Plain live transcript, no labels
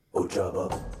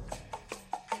Ojaba.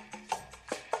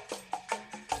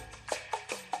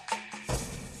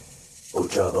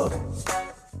 Ojaba.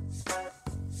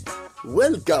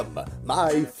 Welcome,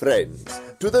 my friends,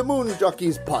 to the Moon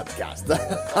Jockeys podcast.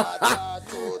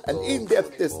 An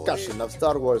in-depth discussion of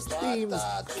Star Wars themes,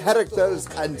 characters,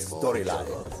 and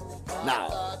storylines.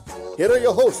 Now, here are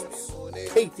your hosts,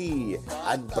 Katie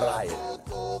and Brian.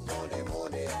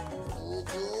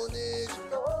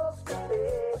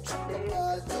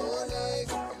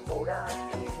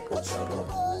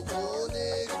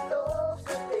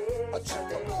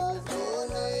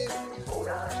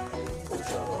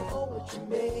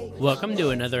 Welcome to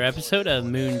another episode of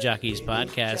Moon Jockeys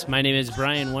Podcast. My name is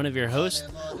Brian, one of your hosts.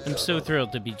 I'm so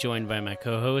thrilled to be joined by my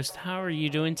co-host. How are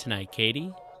you doing tonight,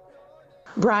 Katie?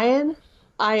 Brian,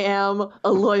 I am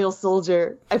a loyal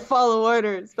soldier. I follow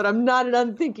orders, but I'm not an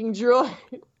unthinking droid.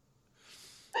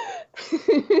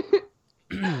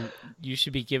 You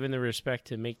should be given the respect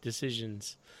to make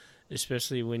decisions,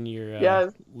 especially when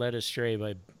you're led astray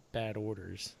by bad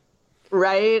orders.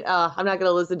 Right? I'm not going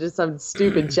to listen to some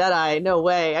stupid Jedi. No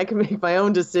way. I can make my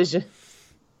own decision.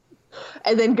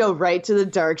 And then go right to the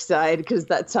dark side, because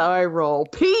that's how I roll.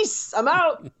 Peace! I'm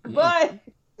out! Bye!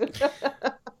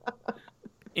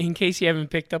 In case you haven't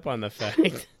picked up on the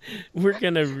fact, we're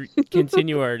going to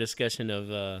continue our discussion of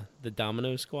the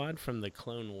Domino Squad from the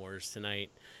Clone Wars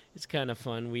tonight. It's kind of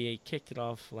fun. We kicked it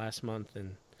off last month,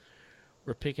 and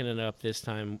we're picking it up this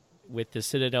time with the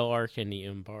Citadel arc and the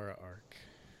Umbara arc.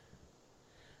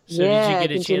 So yeah, did you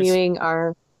get a continuing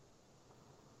chance?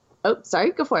 Oh,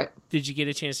 sorry, go for it. Did you get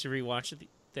a chance to rewatch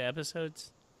the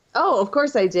episodes? Oh, of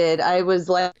course I did. I was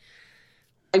live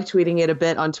tweeting it a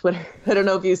bit on Twitter. I don't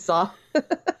know if you saw.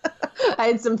 I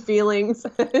had some feelings,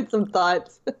 I had some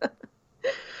thoughts.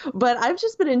 But I've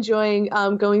just been enjoying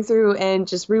going through and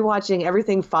just rewatching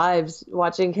everything Fives,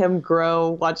 watching him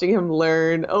grow, watching him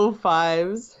learn. Oh,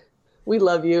 Fives, we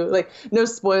love you. Like, no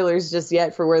spoilers just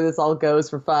yet for where this all goes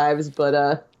for Fives,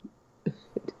 but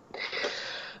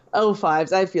oh,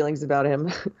 Fives, I have feelings about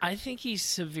him. I think he's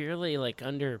severely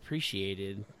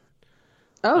underappreciated.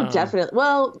 Oh, definitely.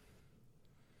 Well,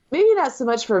 maybe not so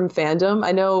much from fandom.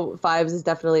 I know Fives is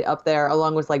definitely up there,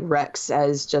 along with Rex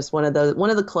as just one of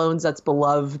the clones that's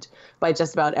beloved by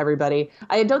just about everybody.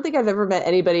 I don't think I've ever met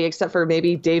anybody except for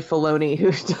maybe Dave Filoni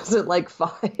who doesn't like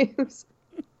Fives.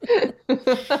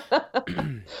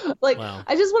 Wow.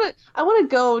 I want to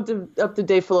go up to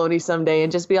Dave Filoni someday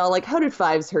and just be all like, how did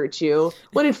Fives hurt you?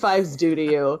 What did Fives do to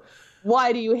you?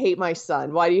 Why do you hate my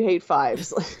son? Why do you hate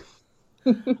Fives?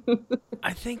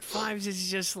 I think Fives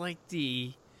is just like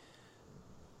the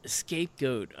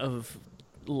scapegoat of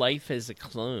life as a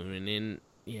clone, and then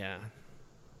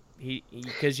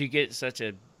because you get such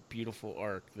a beautiful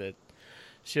arc that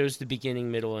shows the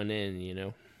beginning, middle, and end, you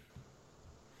know.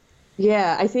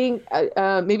 Yeah, I think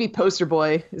maybe Poster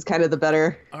Boy is kind of the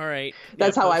better. All right,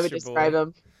 that's how I would describe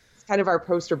him. It's kind of our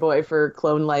poster boy for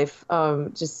clone life.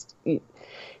 Our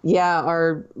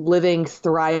living,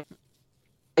 thriving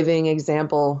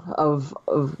example of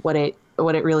what it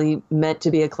really meant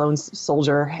to be a clone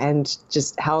soldier, and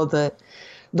just how the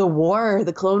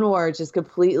Clone War just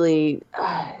completely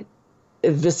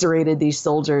eviscerated these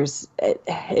soldiers.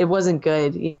 It wasn't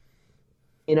good. You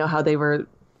know, how they were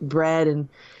bred and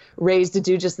raised to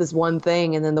do just this one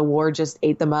thing, and then the war just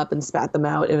ate them up and spat them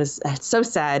out. It's so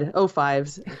sad. Oh,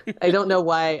 Fives. I don't know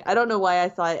why I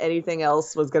thought anything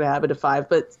else was going to happen to Five,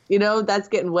 but that's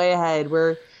getting way ahead.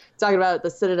 We're talking about the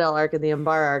Citadel arc and the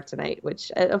Umbara arc tonight, which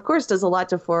of course does a lot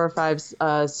to 4 or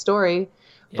 5's story,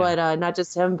 but not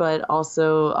just him, but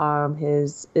also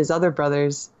his other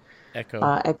brothers.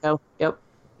 Echo.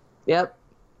 Yep.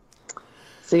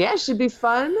 So yeah, it should be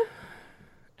fun.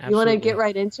 Absolutely. You want to get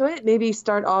right into it? Maybe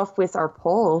start off with our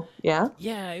poll, yeah?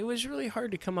 Yeah, it was really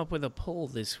hard to come up with a poll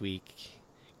this week.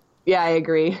 Yeah, I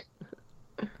agree.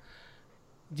 Do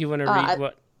you want to read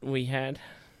what we had?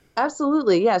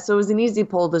 Absolutely, yeah. So it was an easy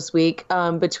poll this week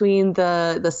between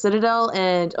the Citadel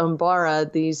and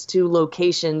Umbara, these two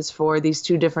locations for these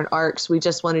two different arcs. We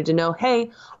just wanted to know, hey,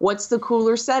 what's the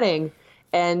cooler setting?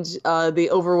 And the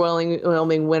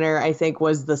overwhelming winner, I think,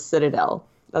 was the Citadel.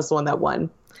 That's the one that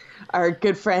won. Our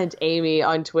good friend Amy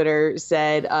on Twitter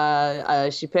said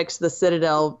she picks the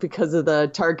Citadel because of the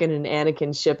Tarkin and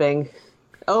Anakin shipping.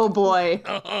 Oh, boy.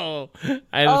 Oh,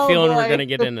 I have a feeling we're going to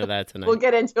get into that tonight. We'll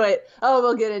get into it.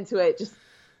 We'll get into it. Just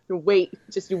wait.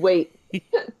 Just wait.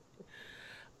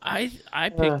 I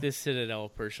picked the Citadel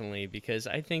personally because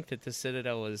I think that the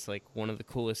Citadel is one of the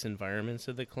coolest environments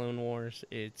of the Clone Wars.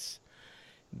 It's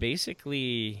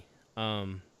basically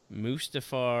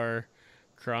Mustafar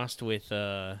crossed with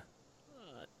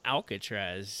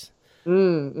Alcatraz.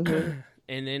 Mm-hmm.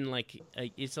 And then like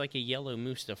it's like a yellow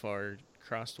Mustafar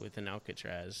crossed with an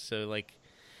Alcatraz. So like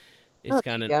it's Oh, got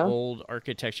there an you go. old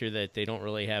architecture that they don't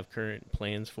really have current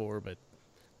plans for, but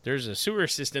there's a sewer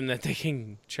system that they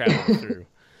can travel through.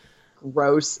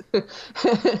 Gross.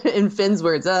 In Finn's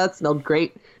words, that smelled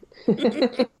great.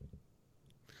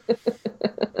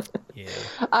 Yeah.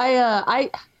 I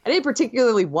didn't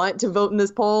particularly want to vote in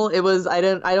this poll. I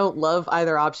don't love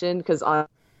either option because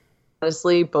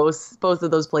honestly, both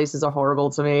of those places are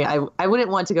horrible to me. I wouldn't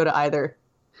want to go to either.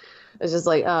 It's just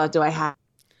like, do I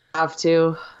have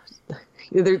to?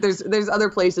 There's other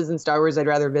places in Star Wars I'd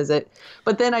rather visit.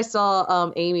 But then I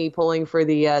saw Amy polling for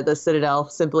the Citadel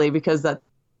simply because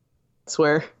that's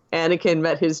where Anakin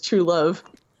met his true love.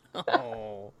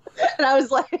 Oh. And I was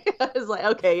like,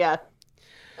 okay, yeah,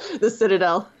 the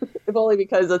Citadel, if only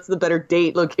because that's the better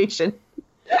date location.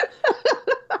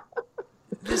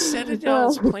 The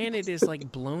Citadel's planet is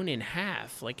like blown in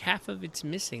half. Like half of it's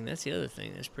missing. That's the other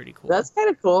thing. That's pretty cool. That's kind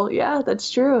of cool. Yeah,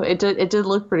 that's true. It did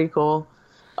look pretty cool.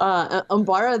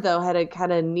 Umbara though had a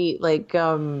kind of neat like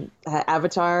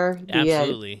avatar.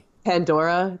 Absolutely.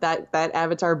 Pandora, that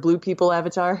Avatar, blue people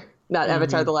Avatar, not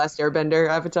Avatar: The Last Airbender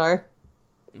Avatar.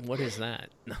 What is that?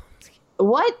 No.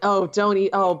 What? Oh, don't eat.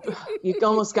 Oh, you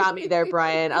almost got me there,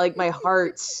 Brian. My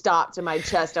heart stopped in my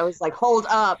chest. I was like, hold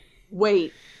up,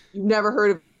 wait. You've never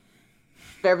heard of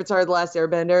Avatar: The Last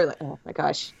Airbender? Like, oh my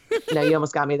gosh, no, you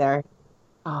almost got me there.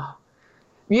 Oh,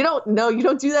 you don't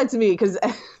do that to me because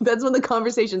that's when the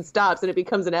conversation stops and it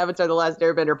becomes an Avatar: The Last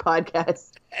Airbender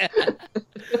podcast.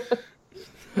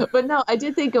 But no, I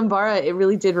did think Umbara, it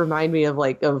really did remind me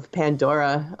of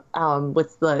Pandora,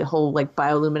 with the whole like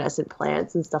bioluminescent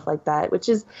plants and stuff like that, which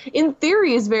is in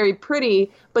theory is very pretty,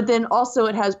 but then also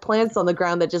it has plants on the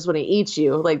ground that just want to eat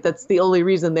you. Like that's the only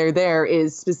reason they're there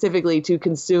is specifically to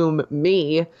consume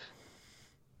me.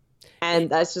 And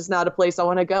that's just not a place I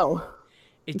want to go.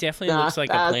 It definitely looks like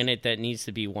a planet that needs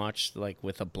to be watched like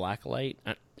with a black light.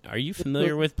 Are you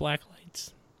familiar with black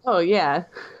lights? Oh yeah.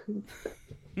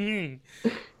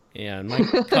 Yeah, in my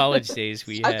college days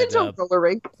we I've had been to a roller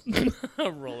rink.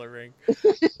 a roller rink.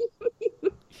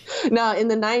 No, in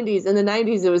the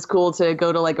 90s it was cool to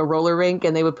go to like a roller rink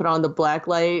and they would put on the black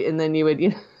light and then you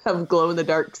would have glow in the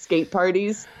dark skate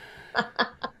parties.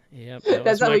 Yep, that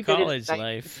was my college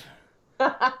life.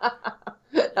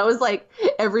 That was like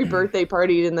every birthday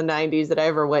party in the 90s that I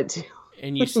ever went to.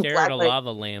 And you stare at a Black light.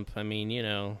 lava lamp. I mean,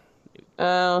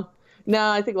 Oh,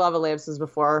 no, I think Lava Lamps was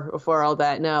before all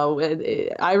that. No,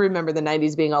 I remember the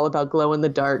 90s being all about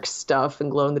glow-in-the-dark stuff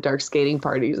and glow-in-the-dark skating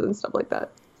parties and stuff like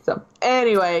that. So,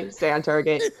 anyway, stay on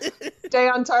target. Stay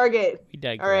on target. we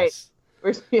digress.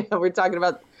 All right. We're talking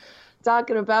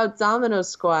about Domino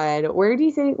Squad. Where do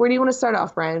you want to start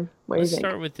off, Brian? Let's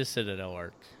start with the Citadel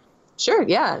arc. Sure,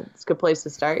 yeah. It's a good place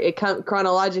to start.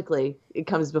 Chronologically, it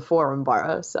comes before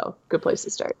Umbara, so good place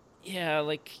to start. Yeah,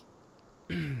 like...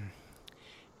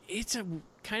 It's a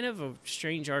kind of a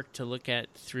strange arc to look at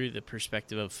through the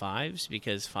perspective of Fives,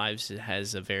 because Fives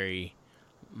has a very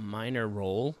minor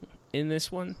role in this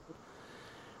one.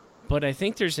 But I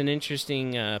think there's an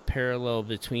interesting parallel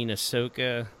between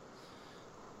Ahsoka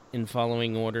in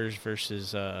following orders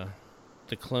versus the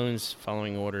clones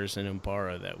following orders in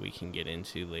Umbara that we can get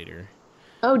into later.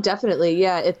 Oh, definitely.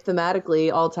 Yeah, it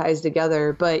thematically all ties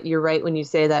together. But you're right when you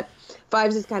say that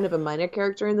Fives is kind of a minor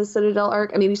character in the Citadel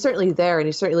arc. I mean, he's certainly there and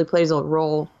he certainly plays a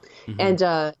role.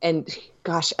 Mm-hmm. And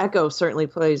gosh, Echo certainly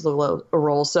plays a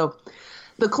role. So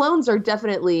the clones are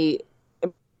definitely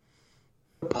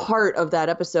part of that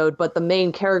episode. But the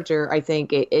main character, I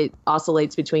think, it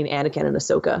oscillates between Anakin and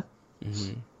Ahsoka.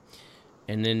 Mm-hmm.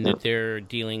 And then their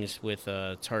dealings with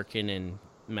Tarkin and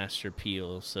Master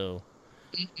Peel. So...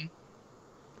 Mm-hmm.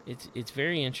 It's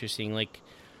very interesting. Like,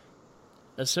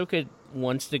 Ahsoka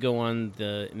wants to go on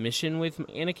the mission with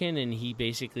Anakin, and he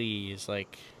basically is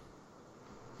like,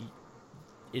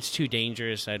 it's too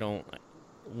dangerous. I don't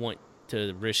want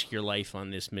to risk your life on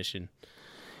this mission.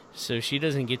 So she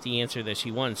doesn't get the answer that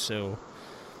she wants. So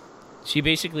she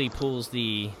basically pulls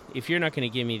if you're not going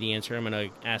to give me the answer, I'm going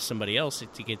to ask somebody else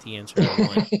to get the answer I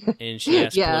want. And she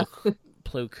asked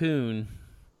Plo Koon,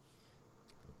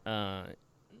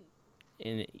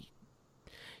 and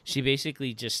she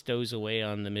basically just stows away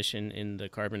on the mission in the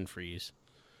carbon freeze.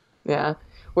 Yeah.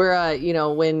 Where,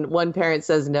 when one parent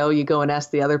says no, you go and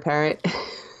ask the other parent.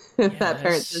 That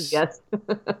parent says yes.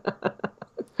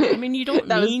 I mean, you don't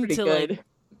mean to, good.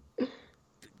 Like,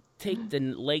 take the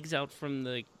legs out from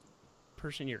the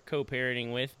person you're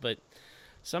co-parenting with, but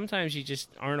sometimes you just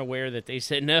aren't aware that they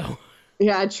said no.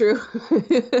 Yeah, true.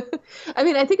 I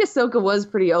mean, I think Ahsoka was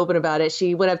pretty open about it.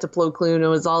 She went up to Plo Koon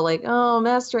and was all like, "Oh,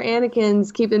 Master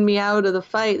Anakin's keeping me out of the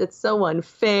fight. That's so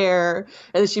unfair."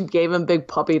 And then she gave him big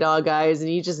puppy dog eyes,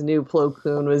 and you just knew Plo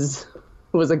Koon was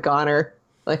a goner.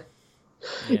 Like,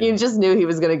 you just knew he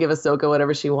was going to give Ahsoka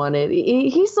whatever she wanted.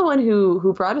 He's the one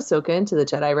who brought Ahsoka into the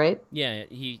Jedi, right? Yeah,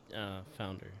 he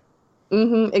found her.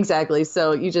 Exactly.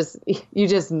 So you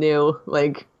just knew,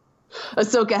 like,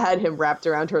 Ahsoka had him wrapped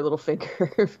around her little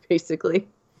finger, basically.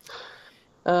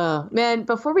 Man,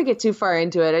 before we get too far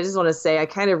into it, I just want to say I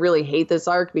kind of really hate this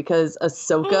arc because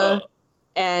Ahsoka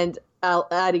and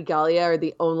Adi Gallia are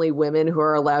the only women who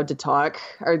are allowed to talk,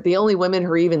 are the only women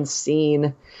who are even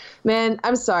seen. Man,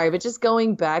 I'm sorry, but just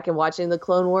going back and watching the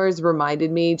Clone Wars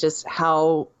reminded me just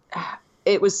how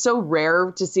it was so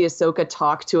rare to see Ahsoka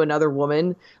talk to another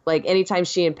woman. Like, anytime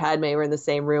she and Padme were in the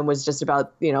same room was just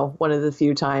about, one of the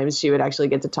few times she would actually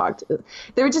get to talk to.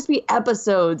 There would just be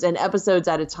episodes and episodes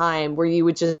at a time where you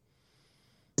would just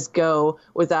go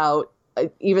without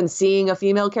even seeing a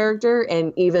female character,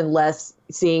 and even less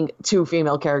seeing two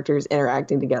female characters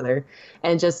interacting together.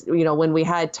 And just, when we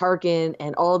had Tarkin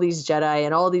and all these Jedi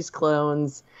and all these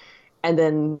clones, and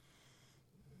then,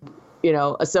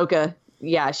 Ahsoka,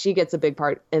 yeah, she gets a big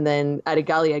part, and then Adi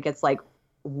Gallia gets like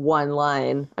one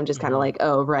line. I'm just kind of like,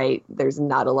 oh, right, there's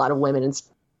not a lot of women in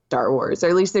Star Wars, or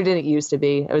at least there didn't used to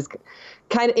be.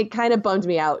 It kind of bummed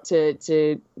me out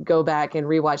to go back and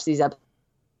rewatch these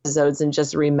episodes and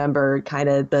just remember kind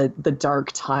of the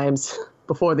dark times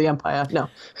before the Empire. No,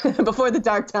 before the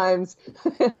dark times.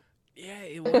 Yeah,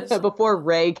 it was before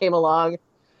Rey came along.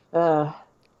 Yeah,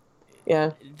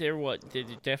 there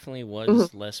definitely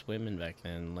was less women back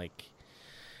then. Like.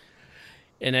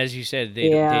 And as you said, they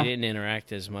didn't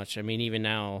interact as much. I mean, even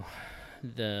now,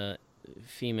 the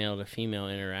female-to-female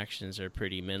interactions are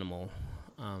pretty minimal.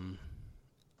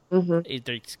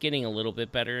 It's getting a little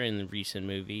bit better in the recent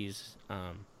movies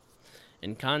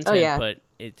and content, but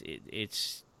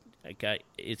it's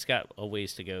got a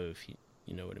ways to go, if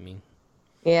you know what I mean.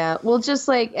 Yeah, well, just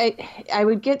like I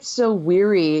would get so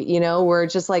weary, where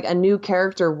just like a new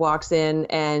character walks in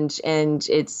and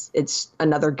it's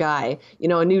another guy,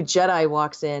 a new Jedi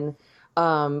walks in,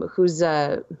 who's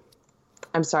the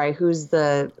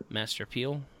Master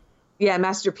Peel? Yeah,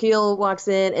 Master Peel walks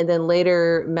in, and then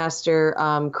later Master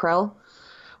Krell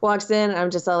walks in. And I'm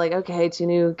just all like, okay, two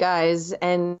new guys,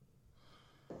 and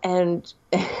and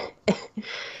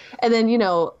then,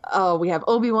 we have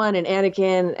Obi-Wan and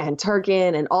Anakin and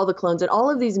Tarkin and all the clones, and all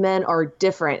of these men are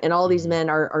different, and all these men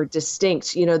are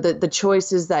distinct. The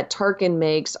choices that Tarkin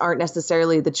makes aren't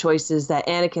necessarily the choices that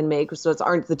Anakin makes, so it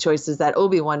aren't the choices that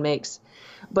Obi-Wan makes.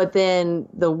 But then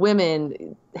the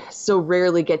women so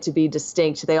rarely get to be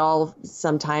distinct. They all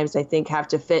sometimes, I think, have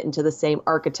to fit into the same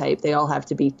archetype. They all have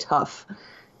to be tough,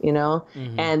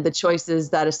 and the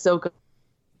choices that Ahsoka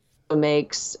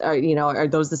makes, are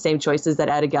those the same choices that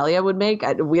Adi Gallia would make?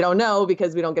 We don't know,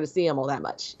 because we don't get to see them all that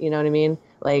much. You know what I mean?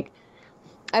 Like,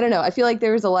 I don't know. I feel like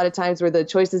there's a lot of times where the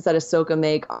choices that Ahsoka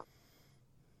make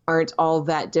aren't all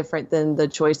that different than the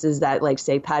choices that, like,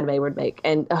 say, Padme would make.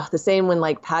 And the same when,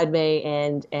 like, Padme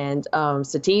and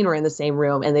Satine were in the same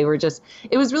room, and they were just,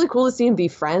 it was really cool to see them be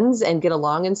friends and get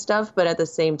along and stuff. But at the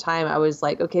same time, I was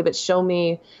like, okay, but show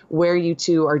me where you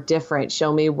two are different.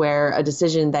 Show me where a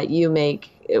decision that you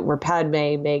make, where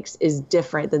Padme makes, is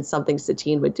different than something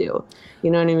Satine would do.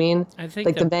 You know what I mean? I think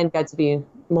like the men got to be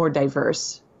more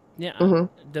diverse. Yeah,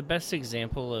 the best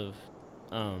example of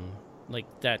like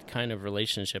that kind of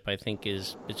relationship, I think,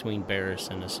 is between Barriss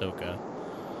and Ahsoka.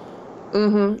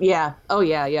 Yeah. Oh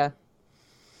yeah. Yeah.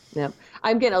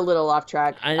 I'm getting a little off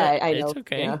track. I know. It's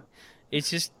okay. Yeah. It's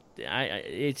just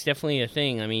it's definitely a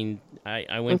thing. I mean,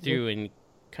 I went through and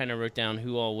kind of wrote down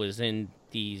who all was in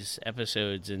these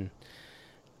episodes, and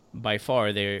by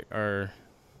far there are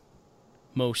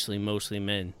mostly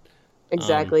men.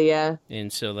 Exactly. Yeah.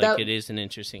 And so, like, it is an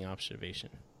interesting observation.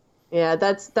 Yeah,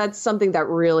 that's something that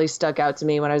really stuck out to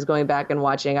me when I was going back and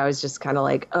watching. I was just kind of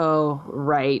like, oh,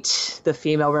 right. The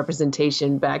female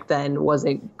representation back then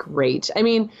wasn't great. I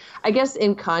mean, I guess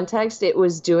in context, it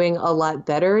was doing a lot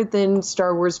better than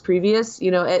Star Wars previous.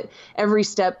 Every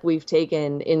step we've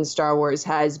taken in Star Wars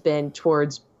has been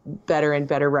towards better and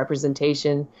better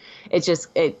representation.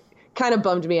 It kind of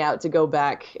bummed me out to go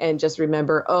back and just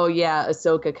remember, oh, yeah,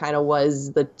 Ahsoka kind of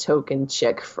was the token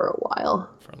chick for a while.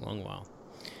 For a long while.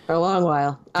 For a long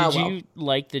while. Did you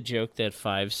like the joke that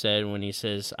Five said when he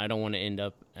says, I don't want to end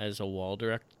up as a wall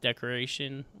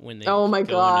decoration when they go into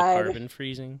carbon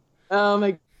freezing? Oh,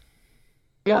 my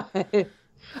God.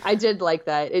 I did like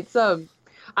that. It's,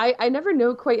 I never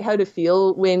know quite how to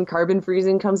feel when carbon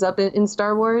freezing comes up in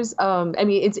Star Wars. I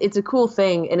mean, it's a cool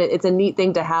thing, and it's a neat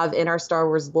thing to have in our Star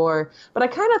Wars lore. But I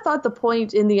kind of thought the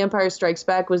point in The Empire Strikes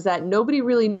Back was that nobody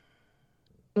really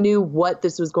knew what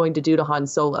this was going to do to Han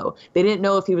Solo. They didn't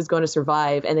know if he was going to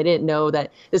survive, and they didn't know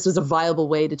that this was a viable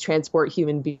way to transport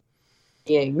human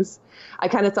beings. I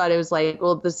kind of thought it was like,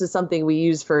 well, this is something we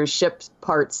use for ship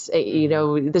parts. You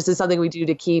know, this is something we do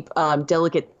to keep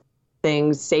delicate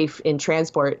things safe in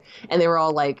transport. And they were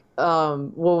all like,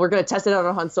 well, we're going to test it out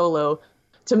on Han Solo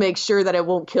to make sure that it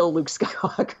won't kill Luke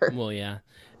Skywalker. Well, yeah.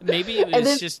 Maybe it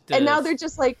was and now they're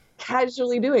just like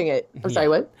casually doing it. I'm sorry,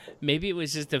 what? Maybe it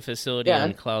was just a facility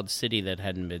on Cloud City that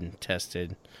hadn't been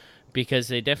tested, because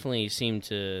they definitely seem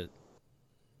to,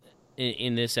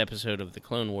 in this episode of the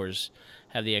Clone Wars,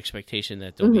 have the expectation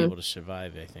that they'll be able to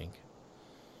survive, I think.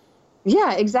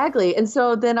 Yeah, exactly. And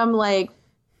so then I'm like,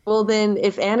 well, then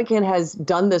if Anakin has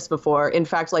done this before, in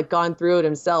fact, like gone through it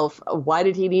himself, why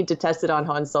did he need to test it on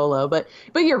Han Solo? But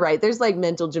you're right. There's like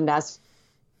mental gymnastics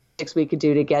we could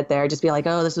do to get there. Just be like,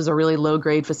 oh, this was a really low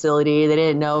grade facility. They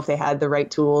didn't know if they had the right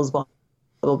tools, blah,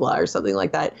 blah, blah, or something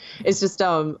like that. It's just,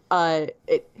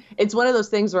 it's one of those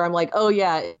things where I'm like, oh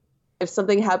yeah, if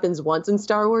something happens once in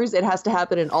Star Wars, it has to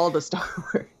happen in all the Star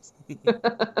Wars.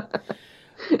 But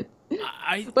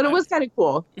it was kind of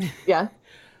cool. Yeah.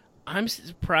 I'm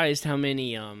surprised how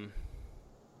many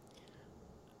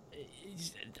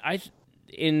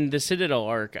in the Citadel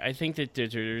arc, I think that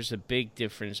there's a big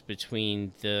difference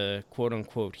between the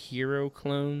quote-unquote hero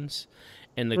clones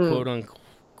and the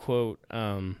quote-unquote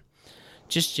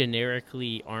just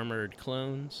generically armored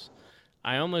clones.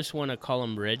 I almost want to call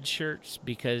them red shirts,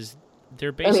 because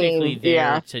they're basically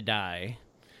there to die.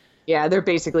 Yeah, they're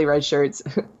basically red shirts.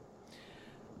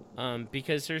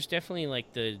 Because there's definitely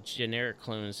like the generic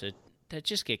clones that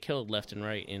just get killed left and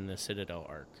right in the Citadel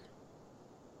arc.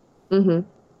 Mm-hmm.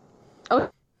 Oh,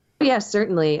 yeah,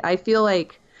 certainly. I feel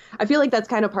like that's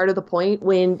kind of part of the point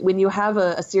when you have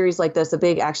a series like this, a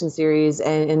big action series,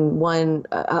 and one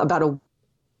about a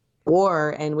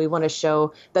war, and we want to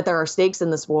show that there are stakes in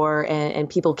this war and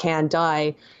people can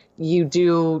die. You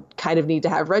do kind of need to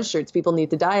have red shirts. People need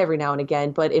to die every now and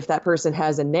again. But if that person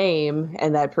has a name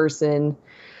and that person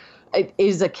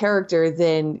is a character,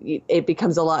 then it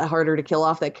becomes a lot harder to kill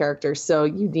off that character. So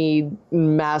you need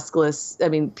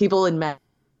people in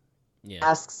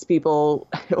masks, people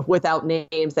without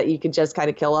names that you could just kind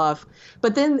of kill off.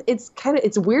 But then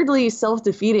it's weirdly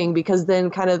self-defeating, because then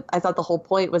I thought the whole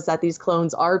point was that these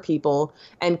clones are people,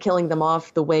 and killing them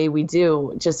off the way we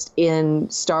do just in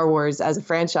Star Wars as a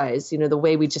franchise, the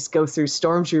way we just go through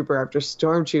stormtrooper after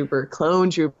stormtrooper, clone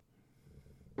trooper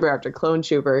after clone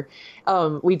trooper,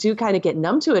 we do kind of get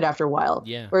numb to it after a while.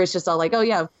 Yeah. Where it's just all like, oh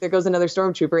yeah, there goes another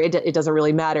stormtrooper. It doesn't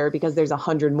really matter because there's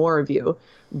 100 more of you.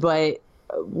 But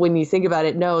when you think about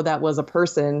it, no, that was a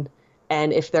person,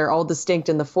 and if they're all distinct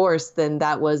in the Force, then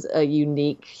that was a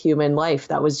unique human life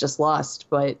that was just lost.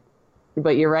 But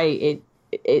you're right.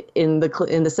 It in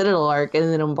the Citadel arc and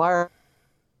in the Umbar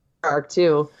arc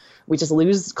too, we just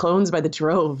lose clones by the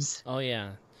droves. Oh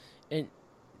yeah, and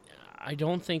I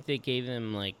don't think they gave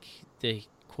them like the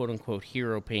quote-unquote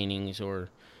hero paintings or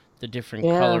the different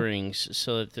colorings,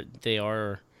 so that they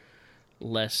are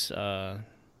less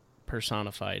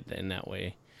personified in that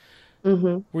way.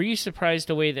 Mm-hmm. Were you surprised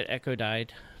the way that Echo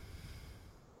died?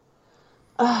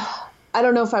 I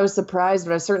don't know if I was surprised,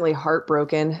 but I was certainly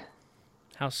heartbroken.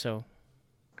 How so?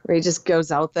 Where he just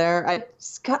goes out there. I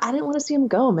didn't want to see him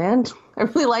go, man. I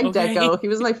really liked Echo. He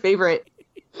was my favorite.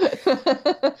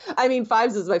 I mean,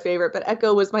 Fives is my favorite, but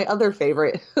Echo was my other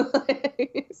favorite.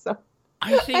 So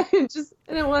I think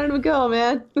I didn't want him to go,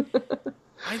 man.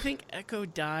 I think Echo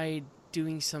died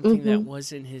doing something that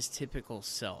wasn't his typical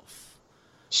self.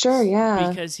 Sure, yeah.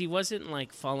 Because he wasn't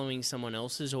like following someone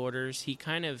else's orders. He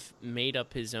kind of made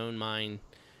up his own mind.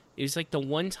 It was like the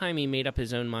one time he made up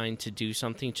his own mind to do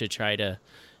something to try to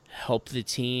help the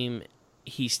team.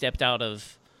 He stepped out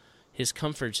of his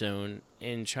comfort zone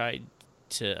and tried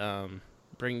to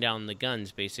bring down the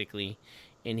guns, basically,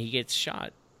 and he gets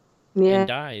shot and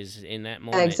dies in that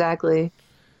moment. Exactly.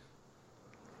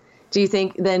 Do you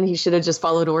think then he should have just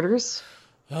followed orders?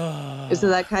 Isn't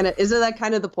that kind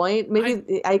of the point?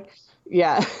 Maybe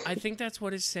I think that's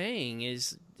what it's saying,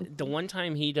 is the one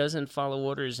time he doesn't follow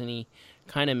orders and he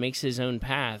kind of makes his own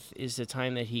path is the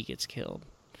time that he gets killed.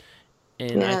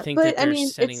 And I think that they're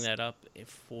setting that up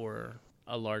for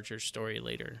a larger story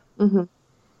later. Mm-hmm.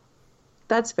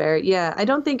 That's fair. Yeah, I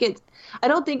don't think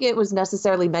it was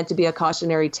necessarily meant to be a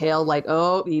cautionary tale, like,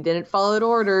 oh, he didn't follow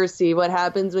orders. See what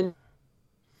happens when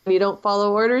you don't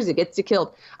follow orders, it gets you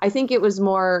killed. I think it was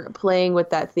more playing with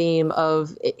that theme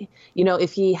of,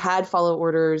 if he had followed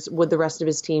orders, would the rest of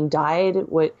his team died?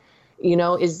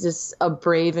 Is this a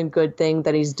brave and good thing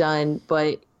that he's done,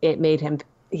 but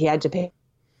he had to pay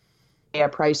a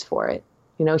price for it.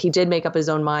 He did make up his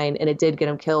own mind and it did get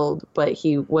him killed, but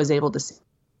he was able to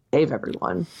save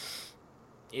everyone.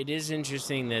 It is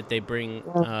interesting that they bring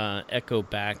Echo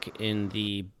back in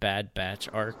the Bad Batch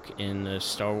arc in the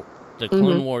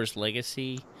Clone Wars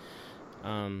Legacy.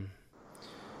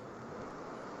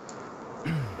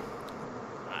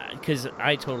 Because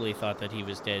I totally thought that he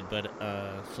was dead, but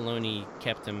Filoni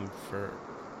kept him for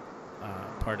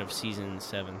part of season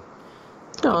 7.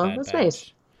 Oh, that's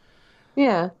nice.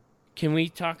 Yeah. Can we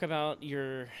talk about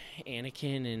your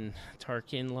Anakin and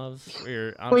Tarkin love,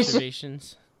 your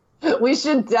observations? We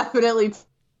should definitely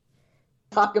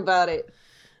talk about it.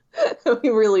 We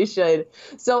really should.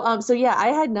 So yeah, I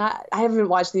haven't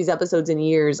watched these episodes in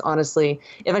years, honestly.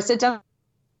 If I sit down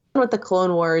with the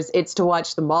Clone Wars, it's to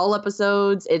watch the Maul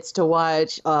episodes, it's to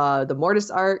watch the Mortis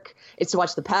arc, it's to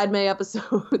watch the Padme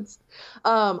episodes.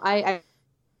 I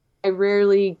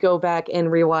rarely go back and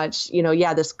rewatch,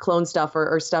 this clone stuff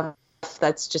or stuff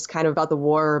that's just kind of about the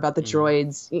war or about the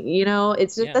droids.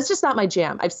 That's just not my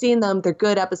jam. I've seen them. They're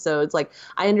good episodes. Like,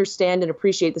 I understand and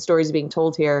appreciate the stories being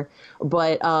told here,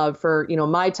 but for,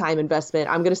 my time investment,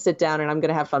 I'm going to sit down and I'm going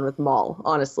to have fun with Maul,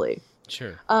 honestly.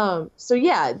 Sure. So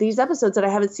yeah, these episodes that I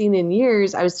haven't seen in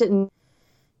years, I was sitting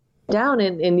down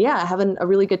and having a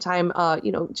really good time,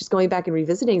 just going back and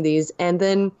revisiting these. And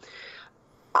then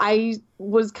I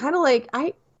was kind of like,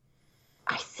 I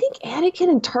think Anakin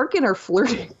and Tarkin are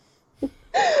flirting.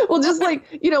 Well, just like,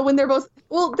 when they're both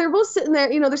sitting there,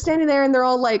 they're standing there and they're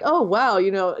all like, oh, wow,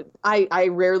 I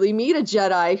rarely meet a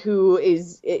Jedi who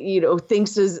is,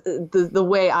 thinks as the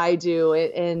way I do.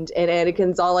 And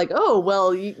Anakin's all like, oh,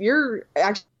 well, you're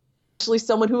actually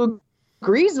someone who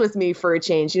agrees with me for a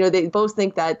change. They both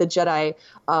think that the Jedi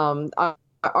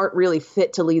aren't really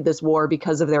fit to lead this war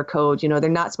because of their code. They're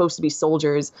not supposed to be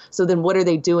soldiers. So then what are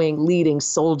they doing leading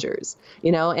soldiers?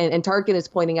 And Tarkin is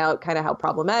pointing out kind of how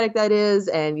problematic that is.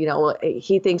 And,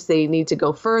 he thinks they need to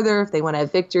go further if they want to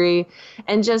have victory.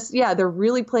 And just, they're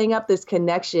really playing up this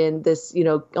connection, this,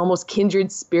 almost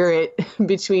kindred spirit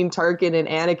between Tarkin and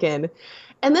Anakin.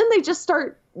 And then they just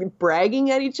start bragging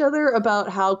at each other about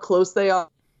how close they are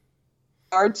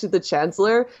to the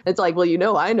Chancellor. It's like,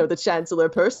 well, I know the Chancellor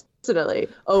personally.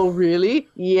 Oh, really?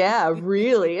 Yeah,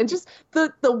 really. And just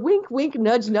the wink, wink,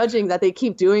 nudge, nudging that they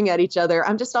keep doing at each other.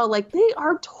 I'm just all like, they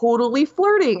are totally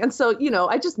flirting. And so,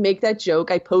 I just make that joke.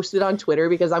 I post it on Twitter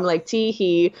because I'm like,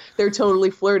 tee-hee, they're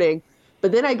totally flirting.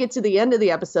 But then I get to the end of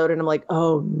the episode and I'm like,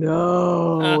 oh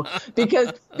no,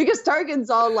 because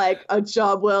Tarkin's all like, a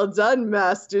job well done,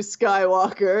 Master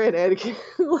Skywalker, and Anakin,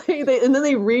 and then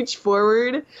they reach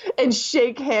forward and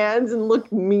shake hands and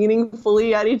look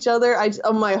meaningfully at each other.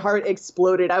 My heart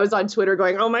exploded. I was on Twitter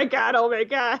going, oh my god,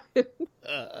 Tarkin,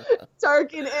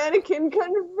 Anakin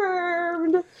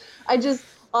confirmed.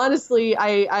 Honestly,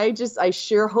 I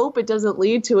sure hope it doesn't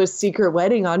lead to a secret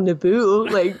wedding on Naboo.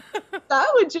 Like, that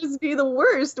would just be the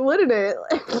worst, wouldn't it?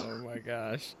 Oh my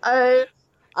gosh.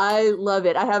 I love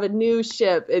it. I have a new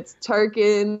ship. It's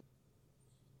Tarkin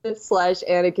 /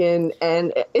 Anakin,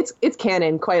 and it's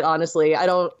canon, quite honestly. I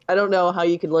don't know how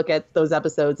you can look at those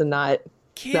episodes and not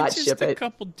ship it. Can't just a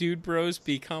couple dude bros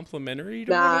be complimentary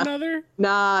to one another?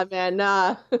 Nah, man,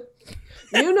 nah.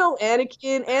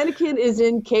 Anakin is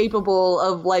incapable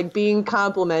of like being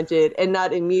complimented and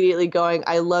not immediately going,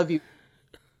 I love you,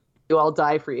 I'll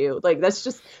die for you. Like, that's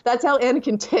how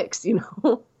Anakin ticks,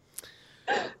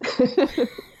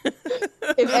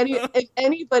 If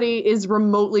anybody is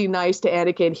remotely nice to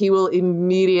Anakin, he will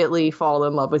immediately fall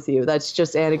in love with you. That's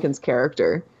just Anakin's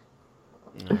character.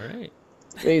 All right.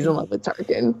 He's in love with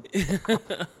Tarkin.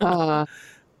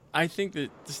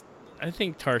 I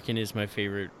think Tarkin is my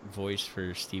favorite voice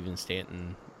for Steven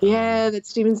Stanton. Yeah, that's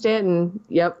Steven Stanton.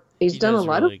 Yep. He's done a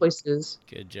lot of voices.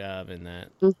 Good job in that.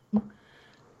 Mm-hmm.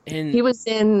 And he was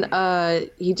in,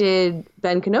 he did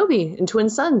Ben Kenobi in Twin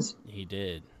Sons. He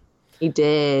did.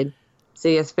 So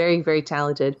yes, very, very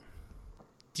talented.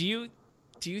 Do you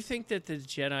think that the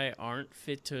Jedi aren't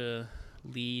fit to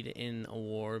lead in a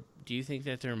war? Do you think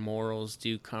that their morals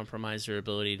do compromise their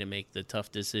ability to make the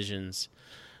tough decisions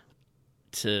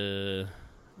to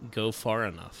go far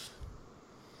enough?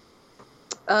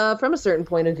 From a certain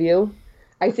point of view,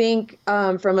 I think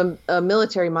from a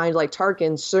military mind like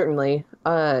Tarkin, certainly.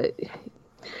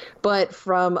 But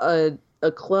from a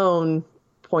clone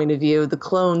point of view, the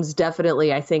clones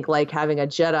definitely, I think, like having a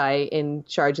Jedi in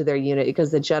charge of their unit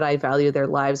because the Jedi value their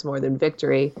lives more than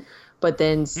victory. but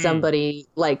then somebody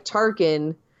like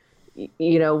Tarkin,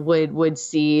 would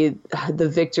see the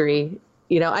victory.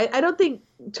 I don't think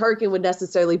Tarkin would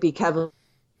necessarily be cavalier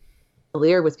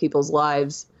with people's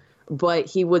lives, but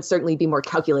he would certainly be more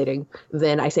calculating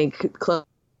than I think clone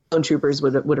troopers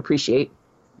would appreciate.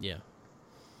 Yeah.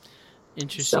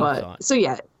 Interesting thought. So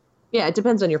yeah, it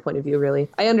depends on your point of view, really.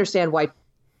 I understand why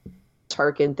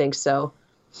Tarkin thinks so.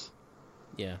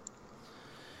 Yeah.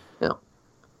 No.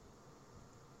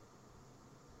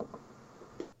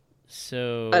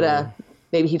 So. But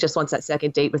maybe he just wants that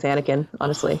second date with Anakin.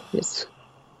 Honestly, just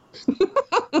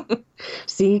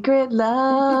secret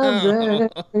lovers.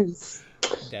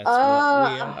 That's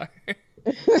what we are.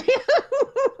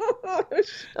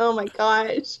 Oh my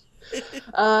gosh.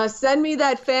 Send me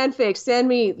that fanfic.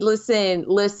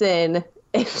 Listen.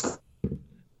 If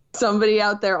somebody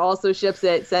out there also ships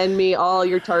it, send me all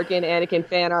your Tarkin Anakin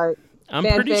fan art. I'm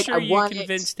fanfic. pretty sure you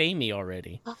convinced Amy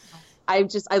already. I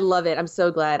love it. I'm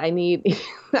so glad. I need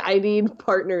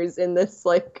partners in this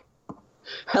like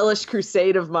hellish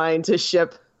crusade of mine to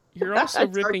ship. You're also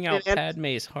ripping out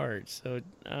Padme's heart, so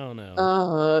I don't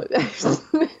know.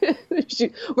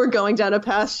 We're going down a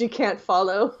path she can't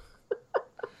follow.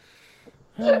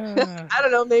 I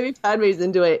don't know. Maybe Padme's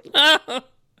into it.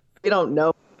 We don't know.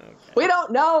 Okay. We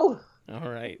don't know. All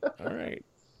right.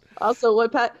 Also,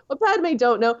 what Padme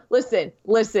don't know. Listen.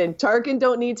 Tarkin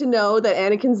don't need to know that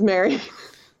Anakin's married,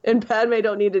 and Padme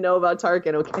don't need to know about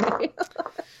Tarkin. Okay.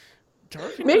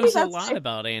 Tarkin knows a lot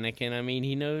about Anakin. I mean,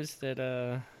 he knows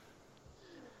that.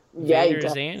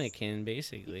 Vader's Anakin,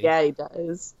 basically. Yeah, he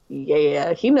does.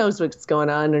 Yeah. He knows what's going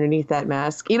on underneath that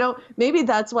mask. Maybe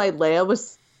that's why Leia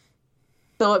was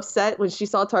so upset when she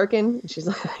saw Tarkin. She's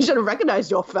like, I should have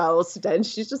recognized your foul stench.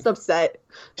 She's just upset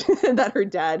that her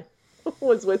dad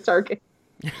was with Tarkin.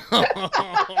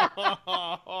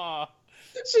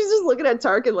 She's just looking at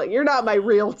Tarkin like, you're not my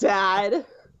real dad.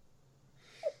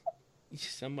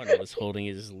 Someone was holding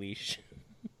his leash.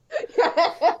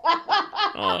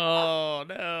 Oh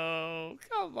no!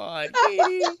 Come on,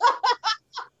 Katie.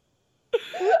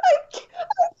 I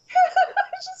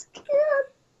just can't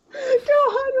go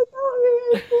on without me.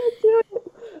 I can't do it.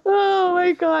 Oh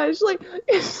my gosh! Like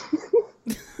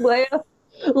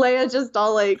Leia just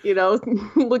all like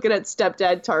looking at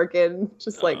stepdad Tarkin,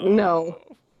 just like no.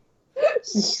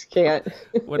 She just can't.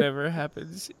 Whatever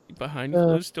happens behind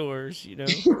closed doors,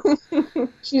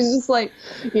 She's just like,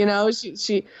 they're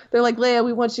like, Leia,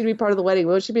 we want you to be part of the wedding.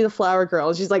 We want you to be the flower girl.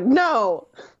 And she's like, no.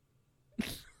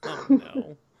 Oh,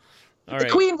 no. All the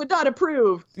queen would not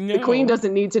approve. No. The queen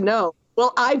doesn't need to know.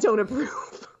 Well, I don't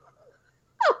approve.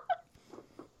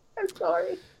 I'm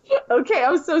sorry. Okay,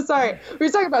 I'm so sorry. We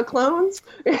were talking about clones.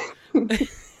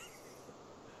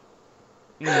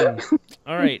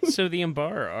 All right, so the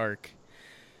Umbara arc.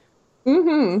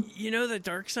 Mm-hmm. The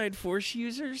dark side Force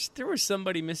users? There was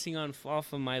somebody missing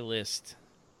off of my list.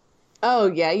 Oh,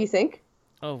 yeah, you think?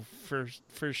 Oh, for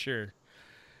sure.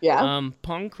 Yeah.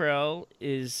 Pong Krell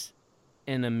is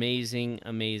an amazing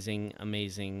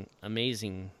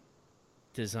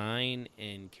design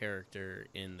and character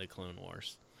in the Clone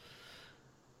Wars.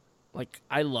 Like,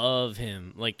 I love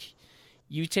him. Like,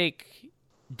 you take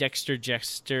Dexter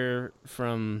Jettster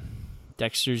from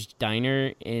Dexter's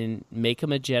Diner and make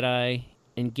him a Jedi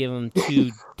and give him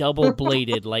 2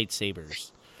 double-bladed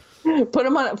lightsabers. Put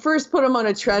him on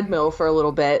a treadmill for a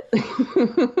little bit.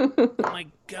 Oh my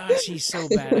gosh, he's so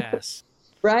badass.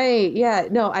 Right. Yeah.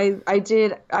 No, I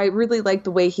really liked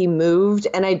the way he moved,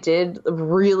 and I did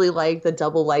really like the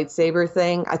double lightsaber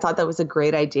thing. I thought that was a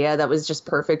great idea. That was just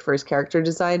perfect for his character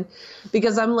design,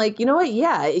 because I'm like, you know what?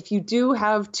 Yeah, if you do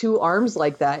have 2 arms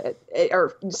like that,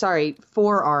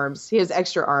 4 arms. He has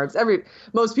extra arms.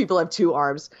 Most people have 2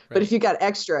 arms, right. But if you got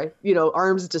extra,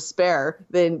 arms to spare,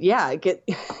 then yeah, get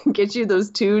you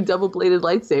those 2 double-bladed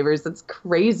lightsabers. That's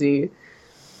crazy.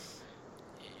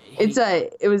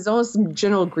 It was almost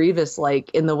General Grievous like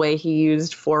in the way he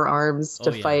used 4 arms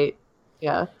to fight.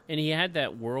 Yeah. And he had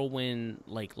that whirlwind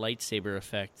like lightsaber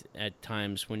effect at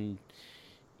times when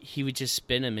he would just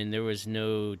spin them and there was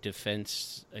no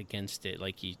defense against it.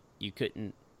 Like you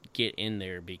couldn't get in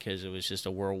there because it was just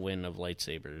a whirlwind of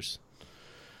lightsabers.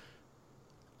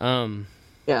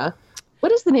 Yeah.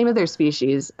 What is the name of their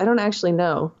species? I don't actually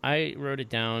know. I wrote it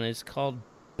down. It's called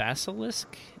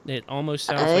Basilisk. It almost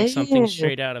sounds like something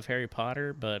straight out of Harry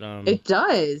Potter, but it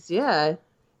does, yeah.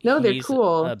 No, they're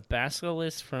cool. A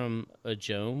basilisk from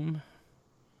Ojom.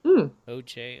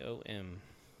 O-J-O-M.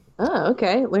 Oh,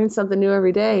 okay. Learn something new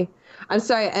every day. I'm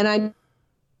sorry, and I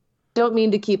don't mean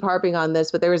to keep harping on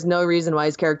this, but there was no reason why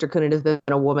his character couldn't have been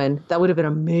a woman. That would have been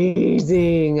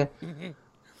amazing.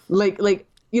 Like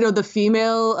the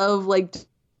female of like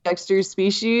Dexter's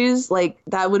species, like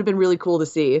that would have been really cool to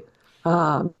see.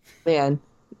 Man,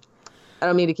 I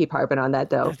don't mean to keep harping on that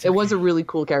though. That's okay. It was a really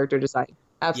cool character design.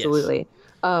 Absolutely.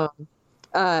 Yes.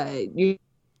 You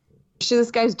see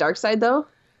this guy's dark side though?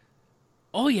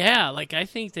 Oh yeah, like I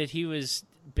think that he was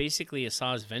basically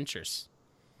Asajj Ventress.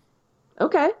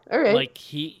 Okay, all right. Like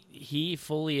he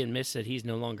fully admits that he's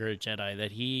no longer a Jedi,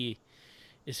 that he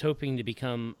is hoping to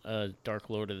become a Dark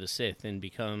Lord of the Sith and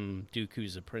become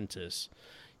Dooku's apprentice.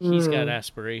 He's got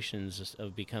aspirations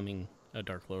of becoming a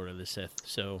Dark Lord of the Sith.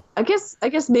 So I guess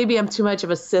maybe I'm too much of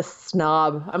a Sith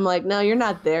snob. I'm like, no, you're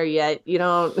not there yet. You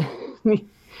don't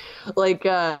like.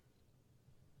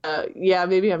 Yeah,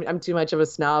 maybe I'm too much of a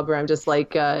snob, or I'm just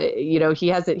like, he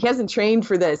hasn't trained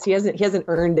for this. He hasn't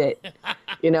earned it.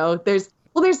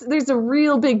 There's a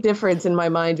real big difference in my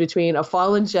mind between a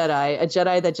fallen Jedi, a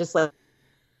Jedi that just like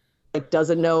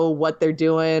doesn't know what they're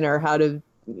doing or how to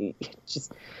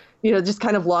just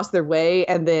kind of lost their way,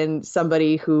 and then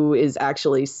somebody who is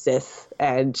actually Sith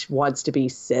and wants to be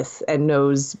Sith and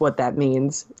knows what that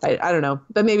means. I don't know,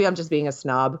 but maybe I'm just being a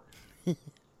snob.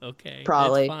 Okay,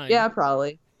 probably. That's fine. Yeah,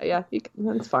 probably. Yeah,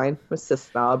 that's fine. I'm a Sith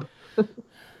snob.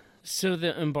 So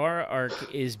the Umbara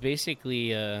arc is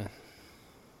basically,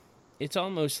 it's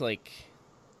almost like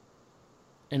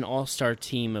an all-star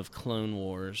team of Clone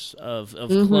Wars, of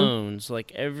clones.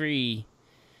 Like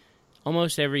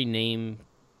almost every name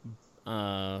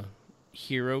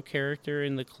hero character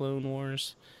in the Clone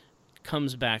Wars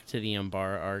comes back to the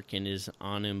Umbara arc and is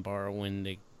on Umbara when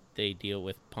they deal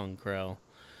with Pong Krell.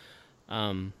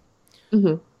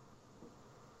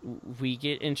 We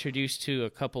get introduced to a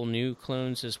couple new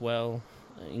clones as well,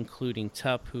 including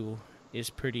Tup, who is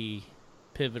pretty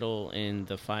pivotal in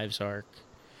the Fives arc.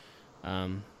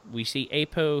 We see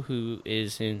Apo, who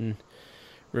is in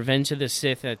Revenge of the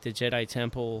Sith at the Jedi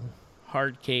Temple,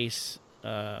 Hardcase,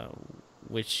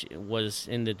 which was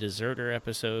in the Deserter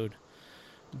episode.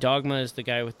 Dogma is the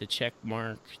guy with the check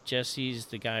mark. Jesse's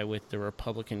the guy with the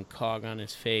Republican cog on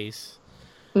his face.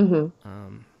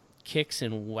 Kix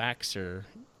and Waxer.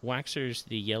 Waxer's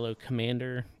the Yellow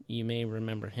Commander. You may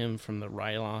remember him from the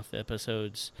Ryloth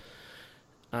episodes.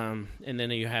 And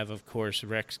then you have, of course,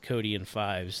 Rex, Cody, and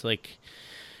Fives.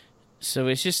 So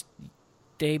it's just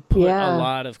they put a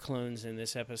lot of clones in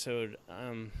this episode.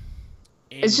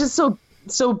 It's just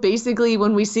so basically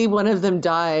when we see one of them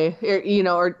die,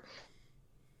 or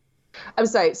I'm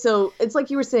sorry. So it's like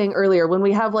you were saying earlier, when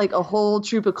we have like a whole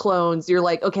troop of clones, you're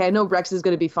like, okay, I know Rex is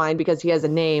going to be fine because he has a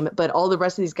name, but all the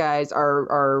rest of these guys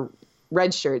are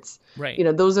red shirts. Right.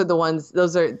 Those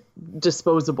are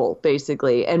disposable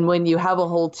basically. And when you have a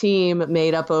whole team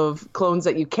made up of clones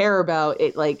that you care about,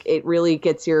 it really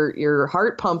gets your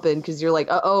heart pumping, because you're like,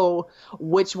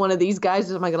 which one of these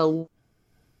guys am I going to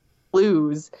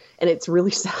lose? And it's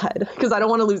really sad because I don't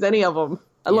want to lose any of them.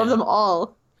 I love them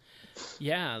all.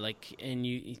 Yeah, and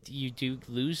you do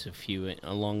lose a few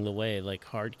along the way. Like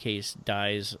Hardcase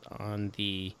dies on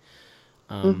the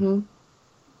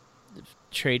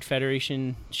Trade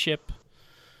Federation ship.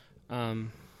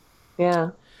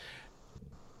 Yeah.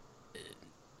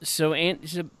 So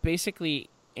basically,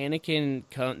 Anakin.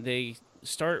 They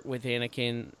start with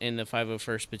Anakin and the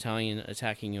 501st Battalion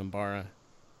attacking Umbara,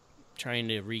 trying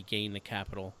to regain the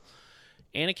capital.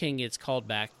 Anakin gets called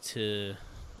back to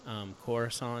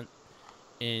Coruscant,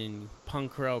 and Pong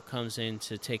Krell comes in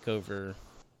to take over,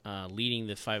 leading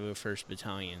the 501st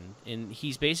Battalion. And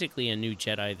he's basically a new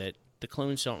Jedi that the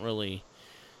clones don't really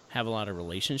have a lot of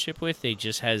relationship with. They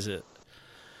just has a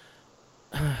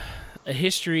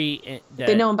history that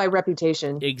they know him by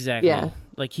reputation. Exactly. Yeah.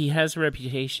 Like he has a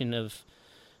reputation of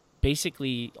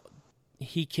basically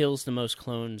he kills the most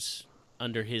clones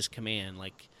under his command.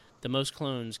 Like the most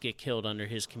clones get killed under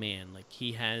his command. Like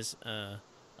he has a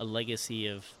legacy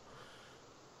of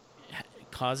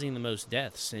causing the most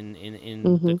deaths in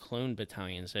the clone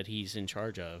battalions that he's in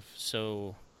charge of.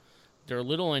 So they're a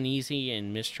little uneasy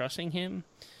and mistrusting him.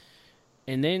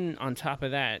 And then on top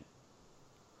of that,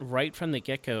 right from the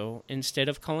get-go, instead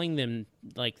of calling them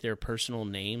like their personal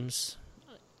names,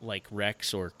 like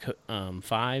Rex or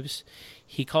Fives,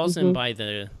 he calls them by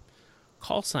the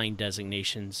call sign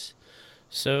designations.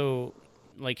 So,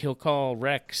 like, he'll call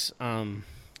Rex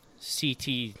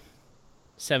CT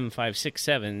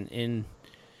 7567, and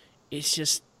it's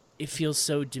just, it feels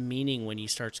so demeaning when he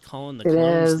starts calling the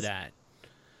clones that.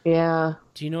 Yeah.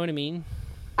 Do you know what I mean?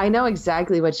 I know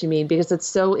exactly what you mean, because it's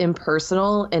so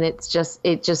impersonal, and it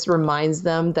just reminds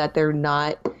them that they're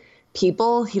not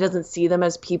people. He doesn't see them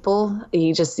as people.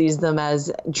 He just sees them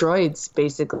as droids,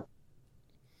 basically.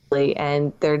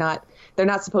 And they're not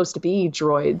supposed to be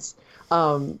droids.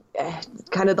 Kind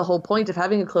of the whole point of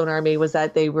having a clone army was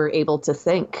that they were able to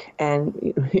think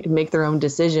and make their own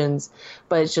decisions.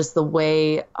 But it's just the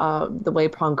way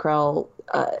Pong Krell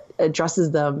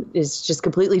addresses them is just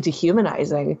completely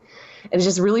dehumanizing, and it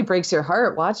just really breaks your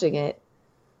heart watching it.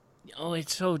 Oh, it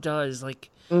so does. Like,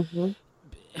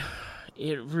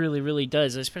 it really, really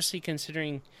does, especially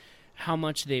considering how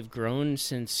much they've grown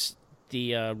since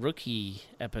the rookie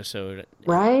episode.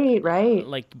 Right.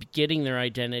 Like getting their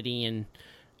identity and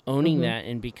owning that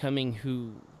and becoming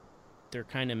who they're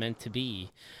kind of meant to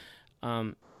be.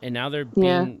 And now they're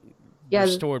being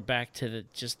restored back to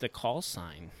just the call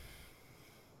sign.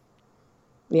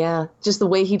 Yeah, just the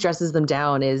way he dresses them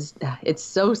down it's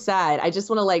so sad. I just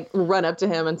want to like run up to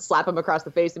him and slap him across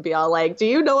the face and be all like, do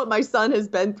you know what my son has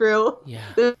been through?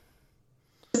 Yeah.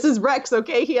 This is Rex,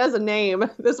 okay? He has a name.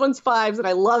 This one's Fives, and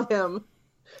I love him.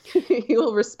 He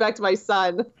will respect my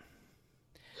son.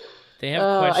 They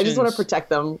have questions. I just want to protect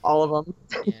them, all of them.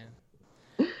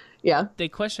 Yeah. Yeah. They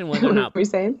question whether or not what were you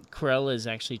saying? Krell is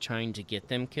actually trying to get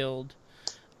them killed.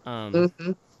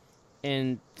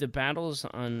 And the battles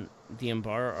on the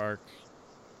Umbara arc,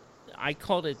 I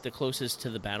called it the closest to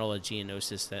the Battle of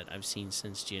Geonosis that I've seen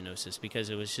since Geonosis, because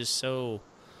it was just so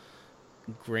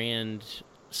grand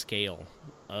scale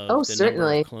of the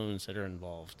number of clones that are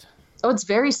involved. Oh, it's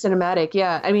very cinematic,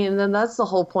 yeah. I mean, then that's the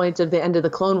whole point of the end of the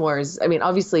Clone Wars. I mean,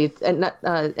 obviously,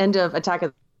 end of Attack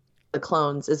of the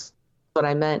Clones is what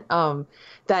I meant.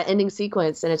 That ending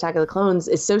sequence in Attack of the Clones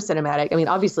is so cinematic. I mean,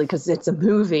 obviously, because it's a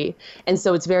movie, and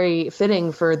so it's very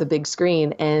fitting for the big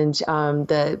screen. And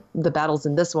the battles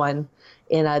in this one,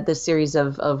 in this series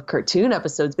of cartoon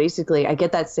episodes, basically, I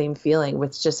get that same feeling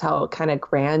with just how kind of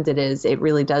grand it is. It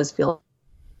really does feel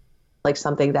like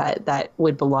something that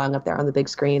would belong up there on the big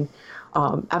screen.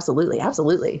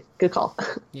 Absolutely. Good call.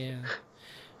 Yeah.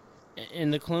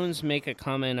 And the clones make a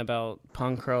comment about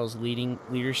Pong Krell's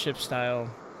leadership style,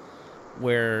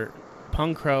 where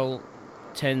Pong Krell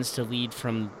tends to lead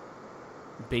from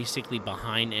basically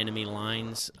behind enemy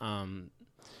lines.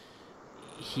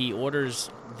 He orders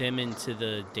them into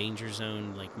the danger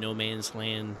zone, like no man's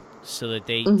land, so that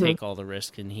they take all the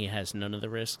risk and he has none of the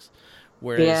risks.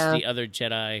 Whereas the other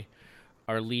Jedi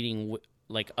are leading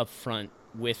like up front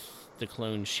with the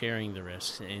clones sharing the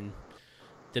risks, and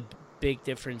the big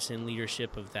difference in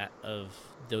leadership of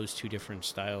those two different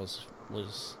styles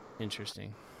was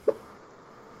interesting.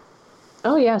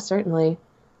 Oh yeah, certainly.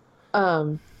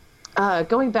 Going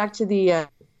back to the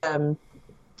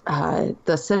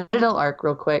Citadel arc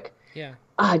real quick. Yeah.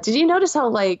 Did you notice how,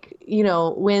 like, you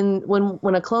know,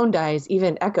 when a clone dies,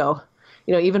 even Echo,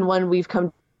 you know, even one we've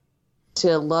come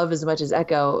to love as much as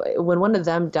Echo, when one of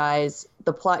them dies,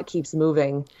 the plot keeps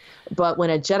moving. But when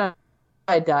a Jedi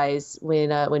dies,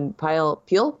 when Pyle,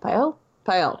 yes.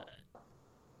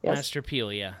 Master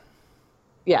Peel, yeah.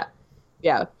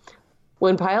 Yeah.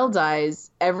 When Pyle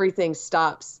dies, everything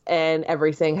stops and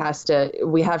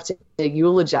we have to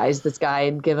eulogize this guy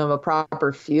and give him a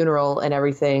proper funeral and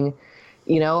everything.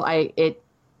 You know, it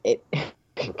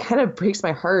kind of breaks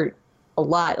my heart a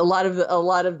lot. A lot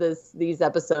of these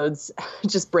episodes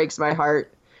just breaks my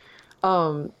heart.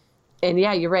 And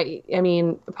yeah, you're right. I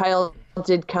mean, Pyle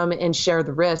did come and share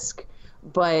the risk,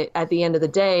 but at the end of the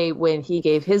day, when he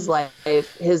gave his life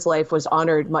was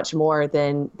honored much more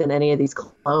than any of these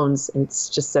clones. And it's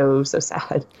just so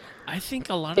sad. I think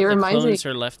a lot of the clones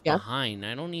are left behind.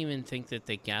 I don't even think that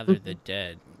they gathered the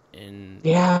dead. And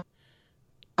yeah,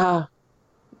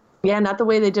 not the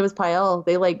way they did with Pyle.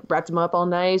 They like wrapped him up all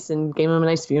nice and gave him a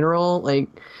nice funeral. Like,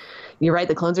 you're right,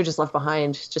 the clones are just left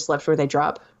behind, just left where they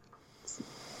drop.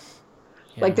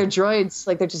 Yeah. Like they're droids,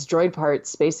 like they're just droid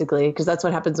parts, basically, because that's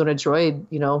what happens when a droid,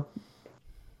 you know,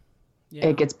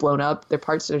 it gets blown up. Their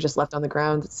parts are just left on the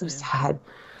ground. It's so sad.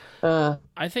 I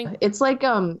think it's like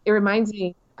it reminds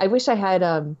me. I wish I had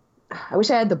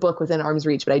the book within arm's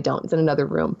reach, but I don't. It's in another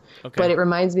room. Okay. But it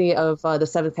reminds me of the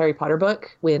 7th Harry Potter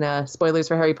book. When spoilers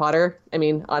for Harry Potter. I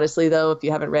mean, honestly, though, if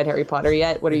you haven't read Harry Potter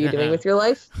yet, what are you doing with your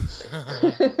life?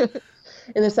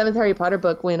 In the 7th Harry Potter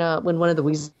book, when one of the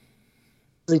Weasley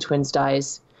twins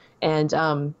dies, and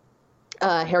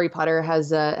Harry Potter has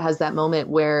that moment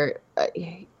where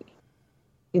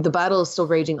the battle is still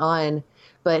raging on,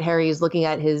 but Harry is looking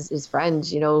at his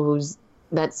friend, you know, who's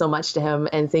meant so much to him,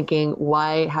 and thinking,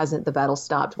 why hasn't the battle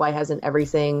stopped? Why hasn't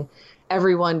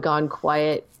everyone gone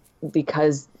quiet?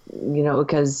 Because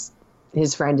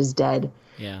his friend is dead.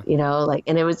 Yeah. You know, like,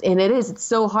 it's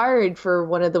so hard for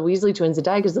one of the Weasley twins to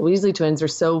die, because the Weasley twins are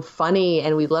so funny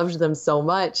and we loved them so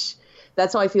much.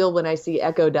 That's how I feel when I see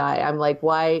Echo die. I'm like,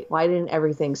 why didn't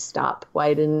everything stop?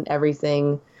 Why didn't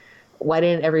everybody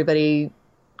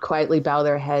quietly bow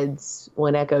their heads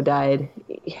when Echo died.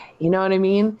 You know what I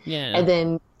mean? Yeah. And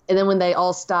then when they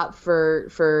all stop for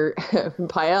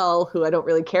Pael, who I don't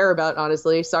really care about,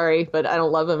 honestly, sorry, but I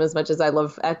don't love him as much as I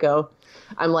love Echo.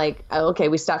 I'm like, oh, okay,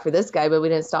 we stopped for this guy, but we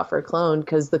didn't stop for a clone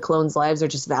because the clones' lives are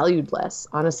just valued less,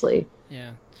 honestly.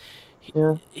 Yeah.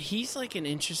 Yeah. He's like an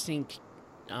interesting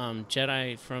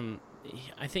Jedi from,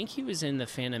 I think he was in the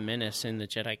Phantom Menace in the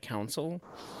Jedi Council,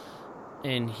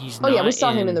 and he's not we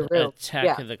saw him in the room.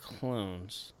 Attack of the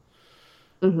Clones.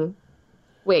 Mm-hmm.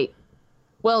 Wait.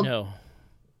 Well, No.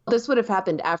 this would have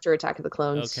happened after Attack of the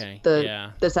Clones. Okay,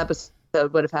 This episode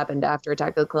would have happened after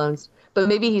Attack of the Clones. But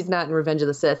maybe he's not in Revenge of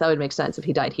the Sith. That would make sense if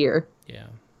he died here. Yeah.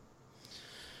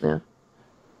 Yeah.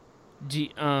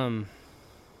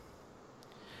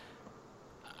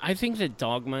 I think that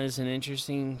Dogma is an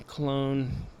interesting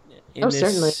clone in this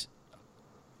certainly.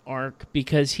 arc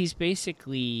because he's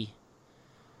basically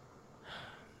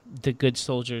the good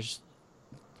soldiers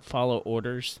follow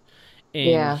orders,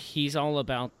 and he's all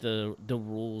about the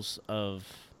rules of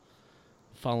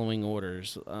following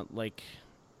orders. Like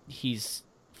he's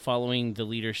following the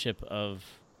leadership of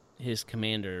his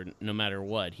commander no matter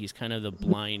what. He's kind of the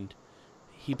blind.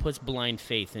 He puts blind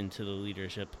faith into the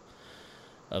leadership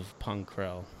of Pong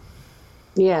Krell.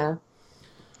 Yeah.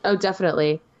 Oh,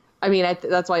 definitely. I mean,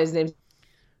 that's why his name's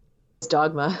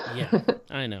Dogma. Yeah,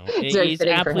 I know. He's He's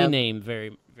aptly named.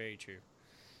 Very, very true.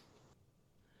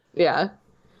 Yeah.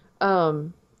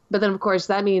 But then, of course,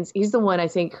 that means he's the one, I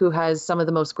think, who has some of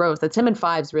the most growth. It's him and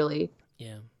Fives, really.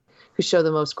 Yeah. Who show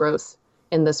the most growth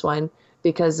in this one.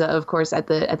 Because, of course, at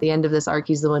the end of this arc,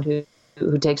 he's the one who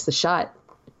takes the shot.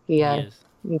 He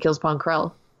kills Pong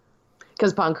Krell.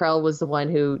 Because Pong Krell was the one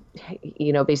who,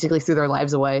 basically threw their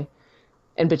lives away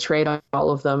and betrayed all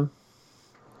of them.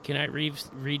 Can I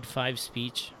read Five's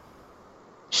speech?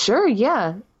 Sure,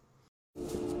 yeah.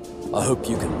 I hope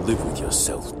you can live with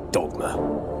yourself, Dogma.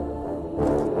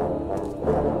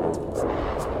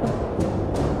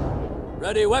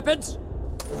 Ready, weapons?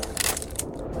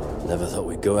 Never thought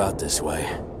we'd go out this way.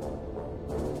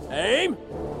 Aim!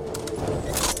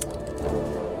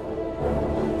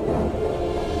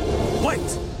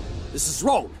 Wait! This is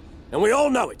wrong, and we all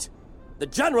know it. The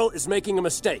General is making a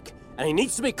mistake, and he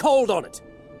needs to be called on it.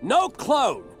 No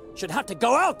clone should have to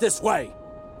go out this way.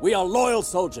 We are loyal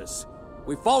soldiers.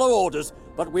 We follow orders,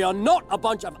 but we are not a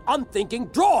bunch of unthinking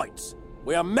droids.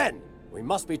 We are men. We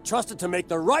must be trusted to make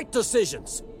the right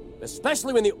decisions,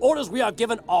 especially when the orders we are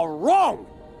given are wrong.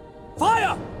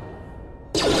 Fire!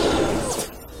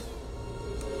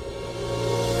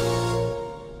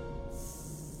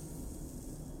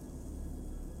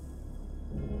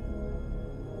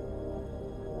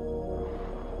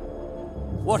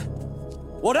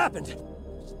 What happened?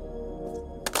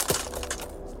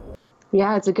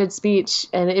 Yeah, it's a good speech,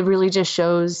 and it really just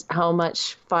shows how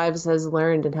much Fives has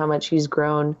learned and how much he's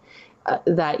grown,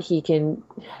 that he can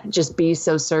just be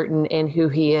so certain in who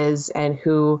he is and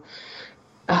who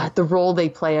the role they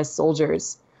play as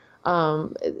soldiers.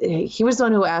 He was the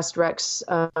one who asked Rex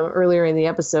earlier in the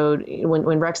episode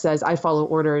when Rex says, "I follow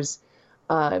orders."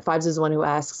 Fives is the one who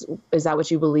asks, "Is that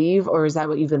what you believe, or is that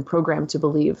what you've been programmed to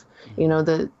believe?"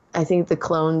 I think the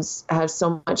clones have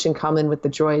so much in common with the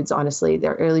droids, honestly,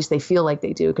 or at least they feel like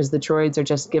they do, because the droids are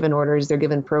just given orders, they're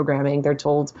given programming, they're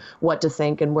told what to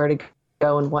think and where to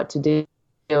go and what to do.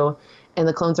 And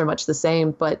the clones are much the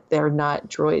same, but they're not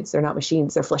droids, they're not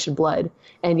machines, they're flesh and blood.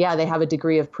 And yeah, they have a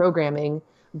degree of programming,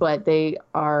 but they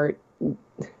are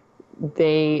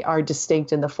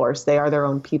distinct in the Force. They are their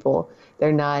own people.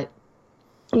 They're not,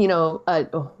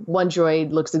 one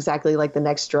droid looks exactly like the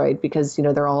next droid because,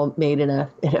 they're all made in a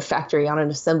factory on an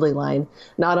assembly line,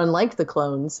 not unlike the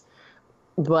clones,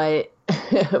 but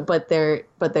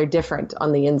they're different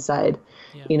on the inside.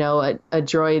 Yeah. A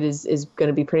droid is going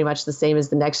to be pretty much the same as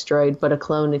the next droid, but a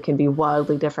clone, it can be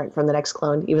wildly different from the next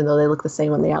clone, even though they look the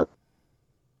same on the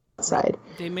outside.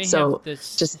 They may have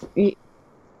this. They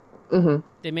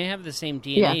may have the same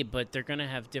DNA, but they're going to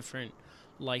have different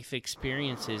life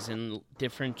experiences and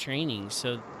different training,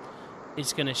 so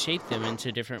it's going to shape them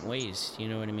into different ways. You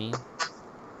know what I mean?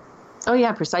 Oh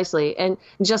yeah, precisely. And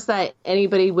just that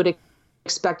anybody would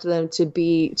expect them to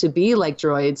be like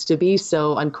droids, to be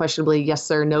so unquestionably yes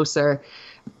sir, no sir.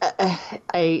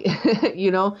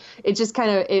 It just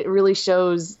it really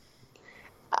shows.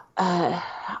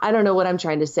 I don't know what I'm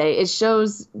trying to say. It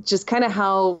shows just kind of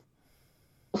how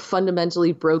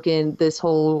fundamentally broken this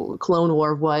whole Clone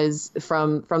War was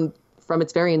from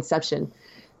its very inception,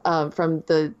 from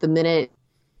the minute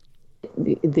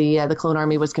the Clone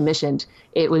Army was commissioned.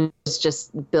 It was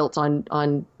just built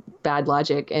on bad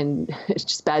logic and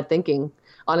just bad thinking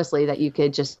honestly, that you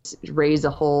could just raise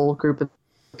a whole group of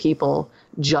people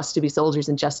just to be soldiers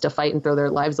and just to fight and throw their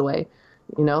lives away,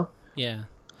 you know? Yeah.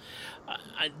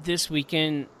 This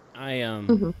weekend, I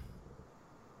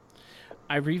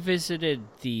revisited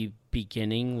the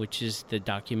beginning, which is the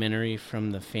documentary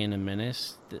from the Phantom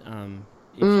Menace.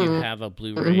 If you have a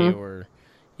Blu-ray or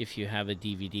if you have a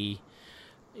DVD,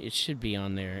 it should be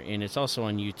on there, and it's also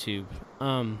on YouTube.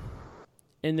 And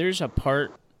there's a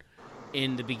part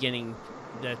in the beginning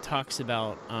that talks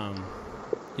about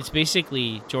it's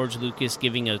basically George Lucas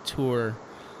giving a tour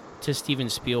to Steven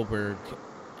Spielberg,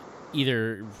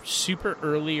 either super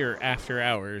early or after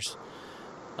hours,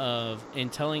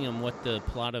 and telling him what the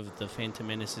plot of the Phantom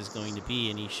Menace is going to be,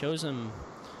 and he shows him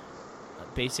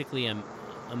basically a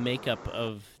makeup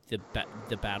of the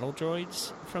battle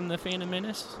droids from the Phantom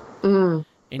Menace, and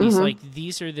he's like,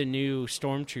 "These are the new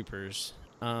stormtroopers,"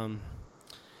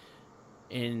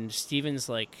 and Steven's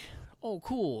like, "Oh,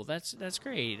 cool, that's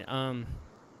great," and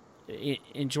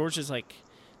George is like,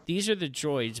 "These are the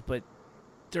droids, but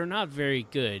they're not very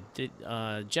good.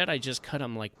 Jedi just cut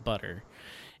them like butter."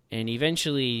 And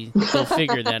eventually they'll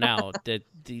figure that out, that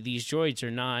these droids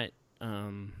are not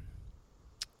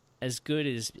as good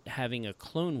as having a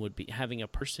clone would be, having a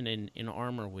person in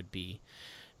armor would be.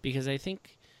 Because I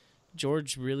think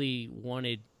George really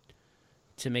wanted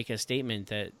to make a statement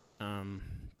that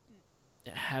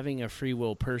having a free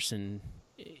will person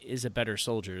is a better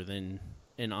soldier than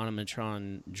an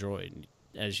automatron droid,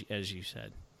 as you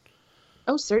said.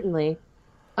 Oh, certainly.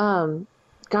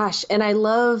 Gosh, and I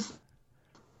love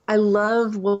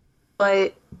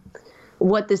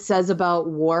what this says about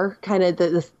war, kind of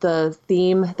the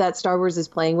theme that Star Wars is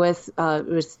playing with,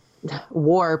 was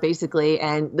war, basically,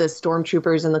 and the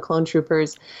stormtroopers and the clone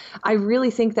troopers. I really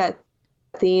think that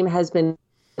theme has been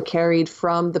carried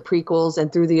from the prequels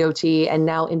and through the OT and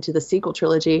now into the sequel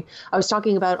trilogy. I was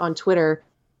talking about on Twitter,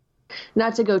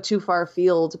 not to go too far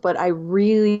afield, but I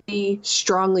really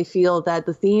strongly feel that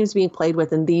the themes being played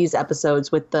with in these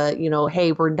episodes with the,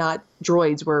 hey, we're not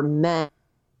droids, we're men,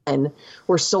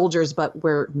 we're soldiers, but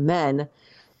we're men,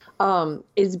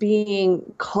 is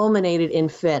being culminated in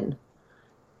Finn.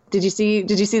 Did you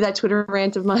see that Twitter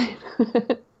rant of mine?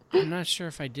 I'm not sure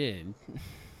if I did.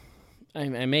 I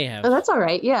may have. Oh, that's all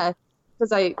right. Yeah.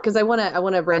 Because I want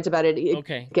to rant about it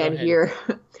again here,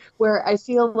 where I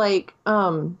feel like,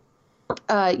 Finn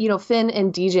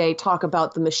and DJ talk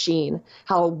about the machine,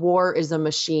 how war is a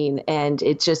machine, and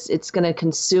it's going to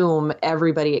consume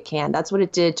everybody it can. That's what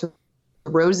it did to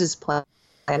Rose's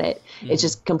planet. It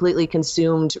just completely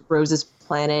consumed Rose's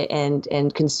planet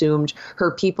and consumed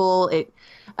her people.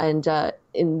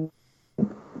 In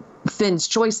Finn's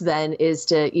choice then is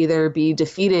to either be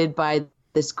defeated by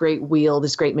this great wheel,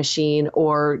 this great machine,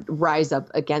 or rise up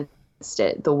against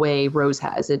it the way Rose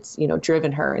has. It's,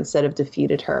 driven her instead of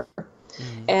defeated her.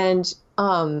 And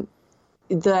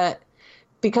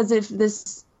because if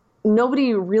this,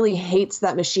 nobody really hates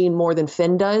that machine more than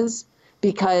Finn does,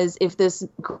 because if this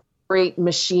great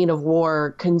machine of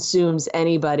war consumes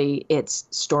anybody, it's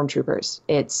stormtroopers,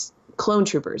 it's clone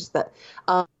troopers. That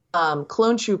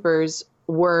clone troopers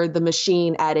were the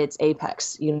machine at its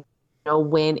apex.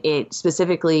 When it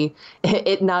specifically,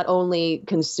 it not only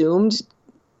consumed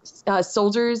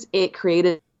soldiers, it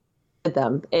created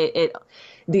them.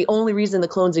 The only reason the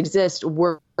clones exist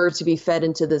were to be fed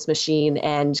into this machine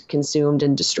and consumed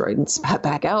and destroyed and spat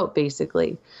back out,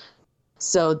 basically.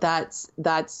 So that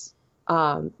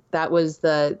was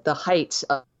the height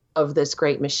of this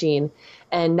great machine.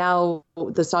 And now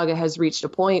the saga has reached a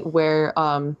point where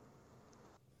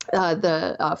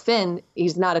Finn,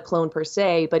 he's not a clone per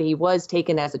se, but he was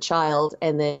taken as a child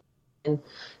and then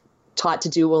taught to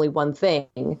do only one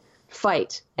thing,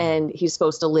 fight. And he's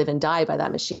supposed to live and die by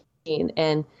that machine.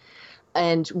 And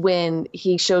when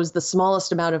he shows the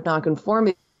smallest amount of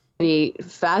nonconformity,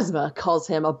 Phasma calls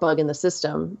him a bug in the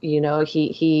system.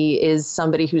 He is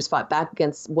somebody who's fought back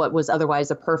against what was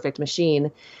otherwise a perfect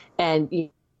machine.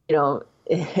 And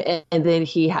then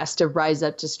he has to rise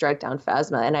up to strike down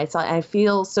Phasma. And I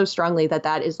feel so strongly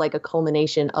that is like a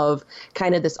culmination of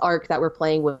kind of this arc that we're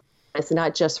playing with. It's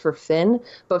not just for Finn,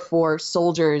 but for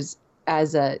soldiers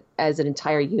as an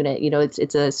entire unit.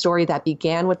 It's a story that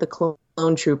began with the clone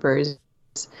troopers,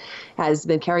 has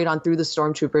been carried on through the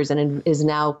stormtroopers, and is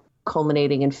now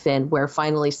culminating in Finn, where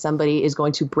finally somebody is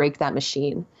going to break that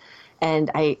machine.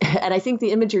 And I think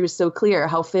the imagery was so clear,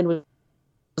 how Finn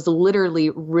was literally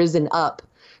risen up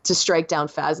to strike down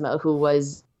Phasma, who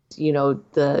was, they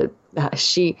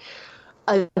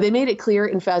made it clear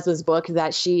in Phasma's book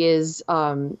that she is,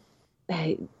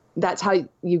 that's how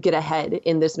you get ahead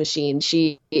in this machine.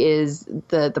 She is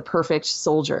the perfect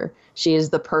soldier. She is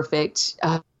the perfect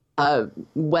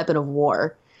weapon of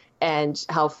war, and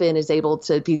how Finn is able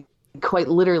to be quite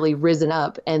literally risen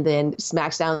up and then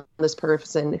smacks down this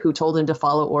person who told him to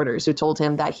follow orders, who told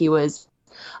him that he was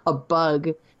a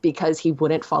bug because he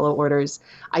wouldn't follow orders.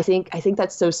 I think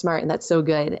that's so smart and that's so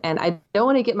good. And I don't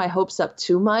want to get my hopes up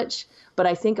too much, but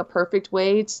I think a perfect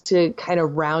way to kind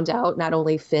of round out not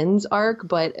only Finn's arc,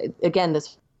 but again,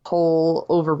 this whole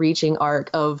overreaching arc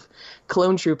of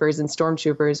clone troopers and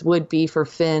stormtroopers would be for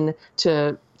Finn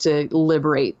to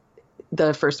liberate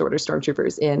the First Order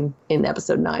stormtroopers in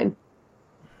episode 9.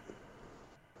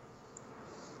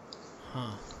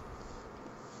 Huh.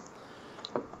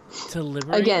 To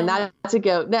liberate again, them?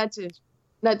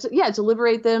 to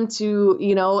liberate them, to,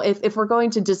 you know, if we're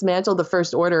going to dismantle the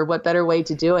First Order, what better way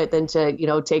to do it than to, you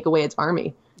know, take away its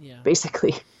army,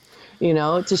 basically, you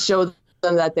know, to show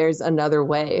them that there's another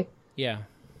way. Yeah.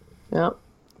 Yep.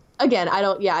 Again, I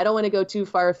don't want to go too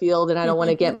far afield, and I don't want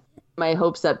to get my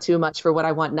hopes up too much for what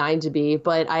I want 9 to be.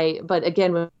 But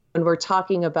again, when we're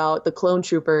talking about the clone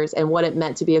troopers and what it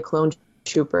meant to be a clone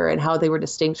trooper and how they were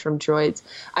distinct from droids,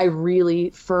 I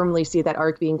really firmly see that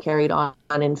arc being carried on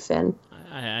in Finn.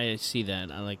 I see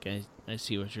that. I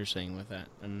see what you're saying with that,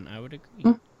 and I would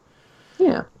agree.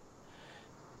 Yeah.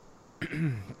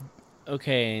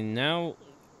 Okay, now,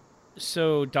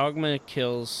 so Dogma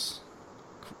kills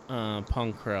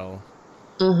Pong Krell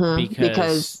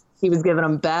because he was giving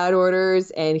them bad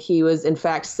orders, and he was in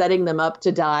fact setting them up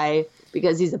to die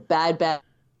because he's a bad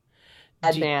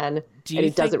man, and he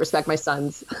doesn't respect my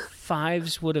sons.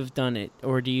 Fives would have done it,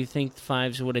 or do you think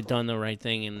Fives would have done the right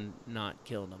thing and not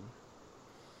killed him?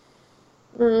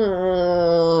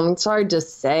 It's hard to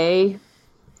say.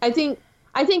 I think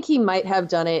he might have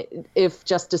done it if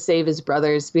just to save his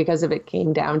brothers, because if it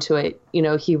came down to it, you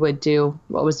know, he would do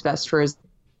what was best for his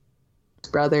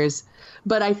brothers.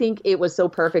 But I think it was so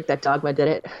perfect that Dogma did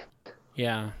it.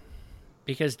 Yeah,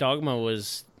 because Dogma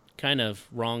was kind of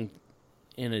wrong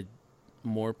in a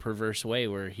more perverse way,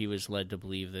 where he was led to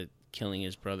believe that killing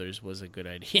his brothers was a good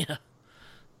idea.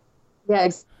 Yeah,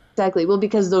 exactly. Well,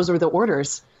 because those were the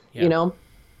orders, you know?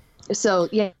 So,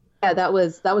 yeah, that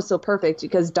was so perfect,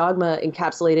 because Dogma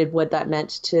encapsulated what that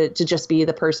meant to just be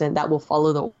the person that will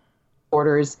follow the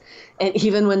orders. And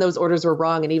even when those orders were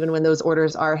wrong, and even when those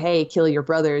orders are, hey, kill your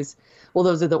brothers, well,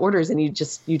 those are the orders, and you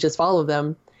just follow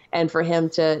them. And for him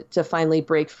to finally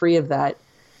break free of that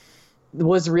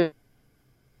was really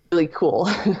cool.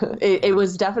 It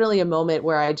was definitely a moment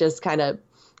where I just I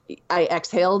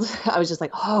exhaled. I was just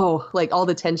like, oh, like all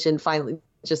the tension finally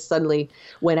just suddenly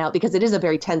went out, because it is a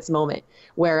very tense moment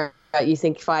where you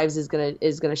think Fives is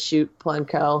gonna shoot Pong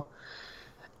Krell,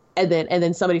 and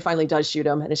then somebody finally does shoot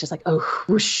him, and it's just like, oh,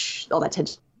 whoosh, all that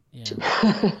tension.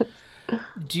 Yeah.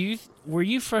 Were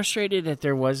you frustrated that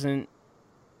there wasn't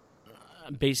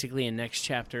basically a next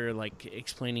chapter, like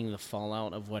explaining the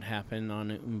fallout of what happened on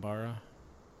Umbara?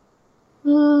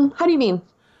 How do you mean?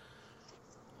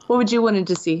 What would you wanted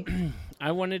to see?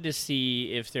 I wanted to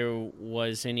see if there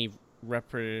was any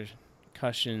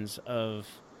repercussions of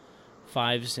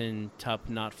Fives and Tup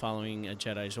not following a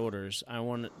Jedi's orders. I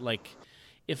want, like,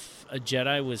 if a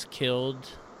Jedi was killed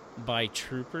by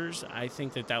troopers, I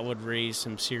think that would raise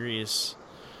some serious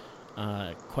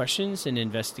questions and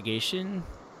investigation.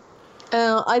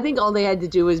 I think all they had to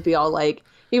do was be all like,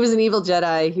 he was an evil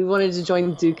Jedi, he wanted to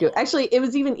join Dooku. Actually, it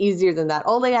was even easier than that.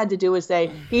 All they had to do was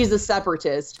say, he's a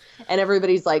separatist, and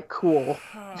everybody's like, cool.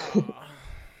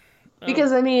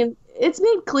 Because, I mean, it's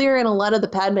made clear in a lot of the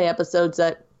Padme episodes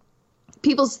that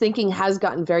people's thinking has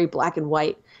gotten very black and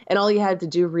white, and all you have to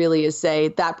do really is say,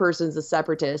 that person's a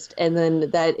separatist, and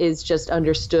then that is just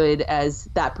understood as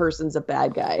that person's a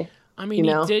bad guy. I mean,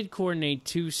 he did coordinate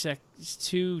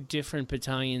two different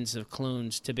battalions of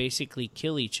clones to basically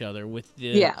kill each other with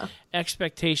the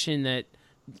expectation that,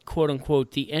 quote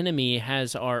unquote, the enemy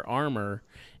has our armor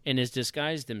and has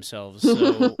disguised themselves.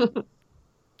 So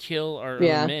kill our own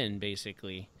men,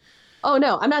 basically. Oh,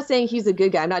 no, I'm not saying he's a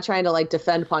good guy. I'm not trying to, like,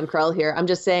 defend Pong Krell here. I'm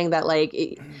just saying that, like,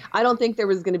 I don't think there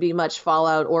was going to be much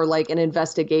fallout or, like, an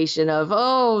investigation of,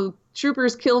 oh,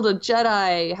 troopers killed a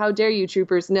Jedi. How dare you,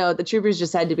 troopers? No, the troopers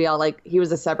just had to be all like, he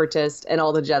was a separatist, and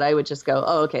all the Jedi would just go,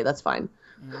 oh, okay, that's fine.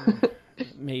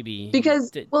 Maybe.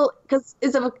 Because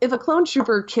if a clone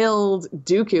trooper killed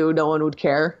Dooku, no one would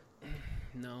care.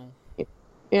 No.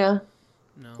 Yeah.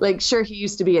 No. Like, sure, he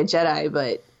used to be a Jedi,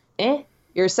 but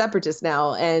you're a separatist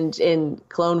now, and in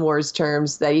Clone Wars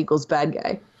terms, that equals bad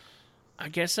guy. I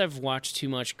guess I've watched too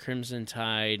much Crimson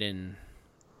Tide and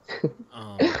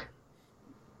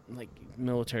like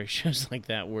military shows like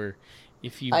that, where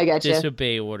If you I gotcha.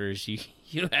 disobey orders,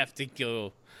 you have to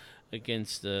go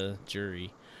against the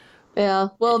jury. Yeah.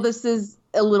 Well, this is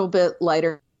a little bit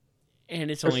lighter. And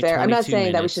it's Or only fair. 22 I'm not saying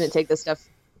minutes. that we shouldn't take this stuff.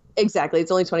 Exactly.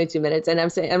 It's only 22 minutes. And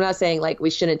I'm not saying like we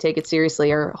shouldn't take it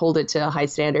seriously or hold it to a high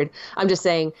standard. I'm just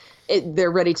saying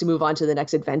they're ready to move on to the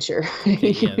next adventure.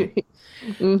 Okay, yeah.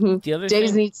 The other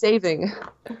Days thing, need saving.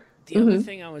 the other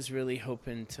thing I was really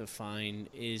hoping to find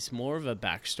is more of a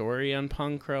backstory on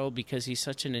Pong Krell, because he's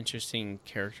such an interesting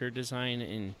character design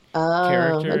and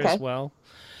character okay. as well.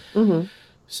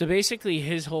 So basically,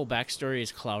 his whole backstory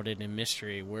is clouded in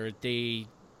mystery, where they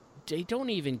don't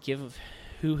even give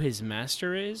who his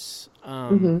master is.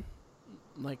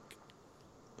 Like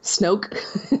Snoke.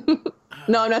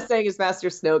 No, I'm not saying his master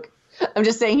Snoke. I'm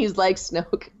just saying he's like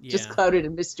Snoke, just Yeah. clouded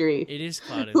in mystery. it is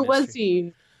clouded. Who mystery. was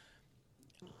he?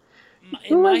 In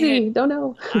Who my was he? head, Don't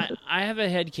know. I have a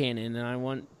headcanon, and I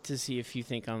want to see if you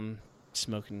think I'm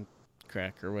smoking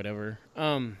crack or whatever.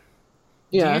 Do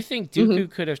Yeah. you think Dooku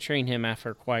could have trained him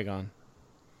after Qui-Gon?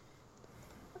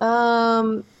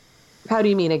 How do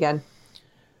you mean again?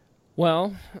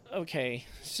 Well, okay,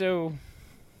 so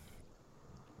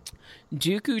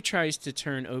Dooku tries to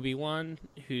turn Obi-Wan,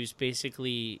 who's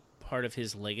basically part of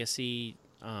his legacy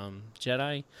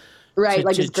Jedi, Right,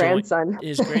 like his join- grandson.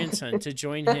 his grandson, to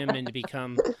join him and to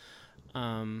become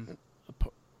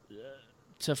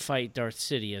to fight Darth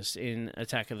Sidious in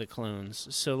Attack of the Clones.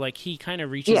 So like he kind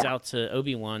of reaches Yeah. out to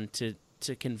Obi-Wan to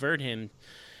convert him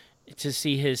to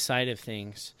see his side of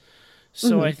things.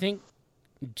 So I think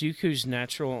Dooku's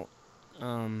natural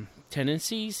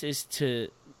tendencies is to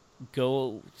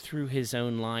go through his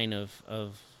own line of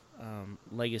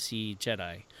legacy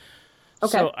Jedi.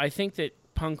 Okay. So I think that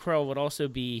Pong Krell would also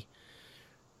be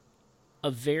a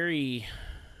very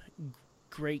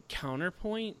great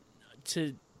counterpoint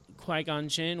to Qui-Gon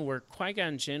Jinn, where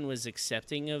Qui-Gon Jinn was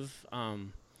accepting of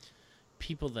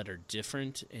people that are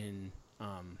different in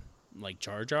like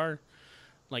Jar Jar.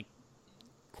 Like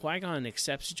Qui-Gon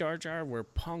accepts Jar Jar, where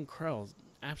Pong Krell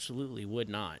absolutely would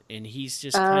not, and he's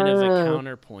just kind of a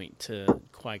counterpoint to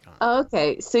Qui-Gon.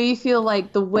 Okay, so you feel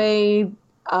like the way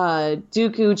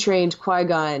Dooku trained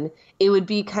Qui-Gon, it would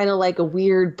be kind of like a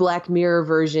weird Black Mirror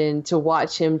version to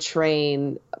watch him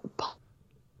train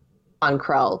Pong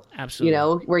Krell. Absolutely. You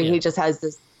know, where Yeah. he just has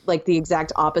this, like the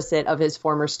exact opposite of his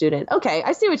former student. Okay,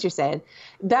 I see what you're saying.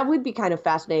 That would be kind of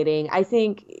fascinating. I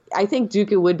think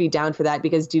Dooku would be down for that,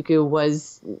 because Dooku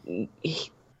was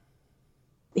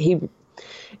he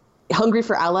hungry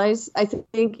for allies. I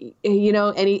think, you know,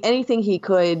 anything he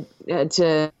could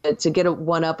to get a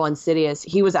one up on Sidious,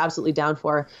 he was absolutely down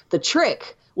for. The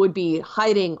trick would be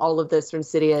hiding all of this from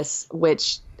Sidious,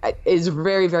 which is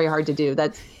very, very hard to do.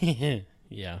 That's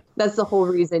Yeah. that's the whole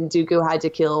reason Dooku had to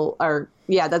kill, or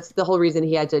yeah, that's the whole reason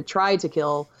he had to try to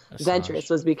kill Ventress,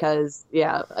 was because,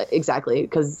 yeah, exactly,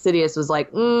 because Sidious was like,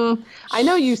 I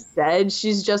know you said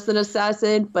she's just an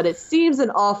assassin, but it seems an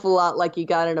awful lot like you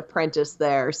got an apprentice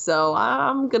there, so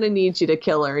I'm gonna need you to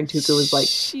kill her. And Dooku was like,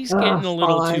 She's getting a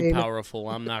little too fine. powerful.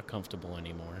 I'm not comfortable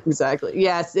anymore. Exactly.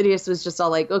 Yeah, Sidious was just all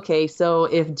like, okay, so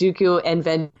if Dooku and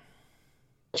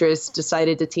Ventress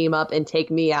decided to team up and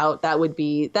take me out, that wouldn't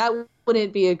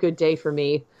be a good day for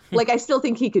me. Like, I still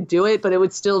think he could do it, but it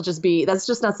would still just be, that's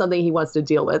just not something he wants to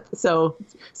deal with. So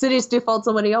Sidious defaults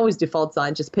on what he always defaults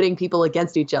on, just pitting people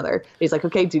against each other. He's like,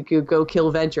 okay, Dooku, go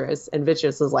kill Ventress. And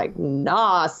Ventress was like,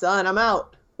 nah, son, I'm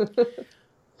out.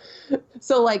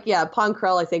 So, like, yeah, Pong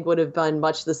Krell, I think, would have done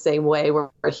much the same way, where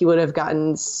he would have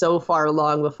gotten so far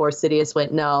along before Sidious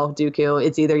went, no, Dooku,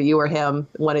 it's either you or him.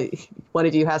 One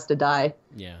of you has to die.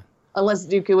 Yeah. Unless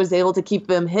Dooku was able to keep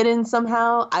them hidden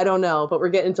somehow. I don't know, but we're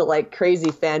getting into, like,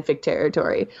 crazy fanfic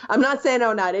territory. I'm not saying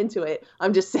I'm not into it.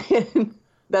 I'm just saying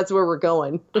that's where we're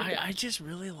going. I just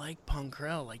really like Pong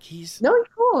Krell. Like, he's No,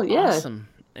 cool, yeah. awesome.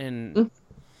 And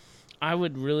I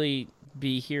would really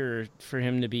be here for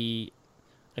him to be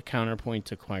a counterpoint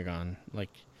to Qui-Gon. Like,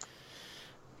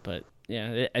 but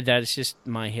yeah, that's just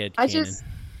my head canon.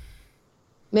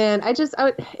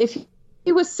 If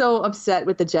he was so upset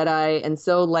with the Jedi and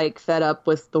so, like, fed up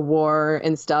with the war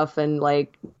and stuff, and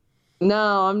like,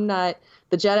 no, I'm not,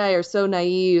 the Jedi are so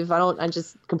naive, I'm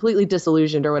just completely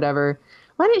disillusioned or whatever.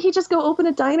 Why didn't he just go open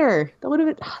a diner? That would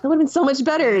have been so much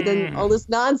better than all this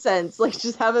nonsense. Like,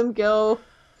 just have him go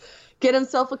get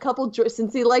himself a couple droids,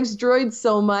 since he likes droids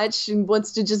so much and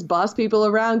wants to just boss people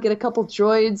around, get a couple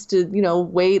droids to, you know,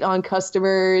 wait on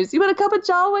customers. You want a cup of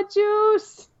Jawa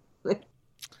juice?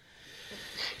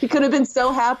 He could have been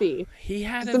so happy. He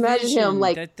had Just a imagine vision him,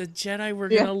 like, that the Jedi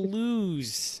were Yeah. going to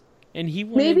lose, and he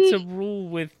wanted to rule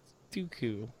with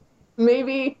Dooku.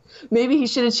 Maybe he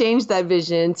should have changed that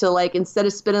vision to like instead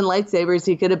of spinning lightsabers,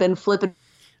 he could have been flipping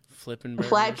Flipping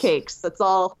flat burgers. cakes. That's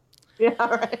all. Yeah,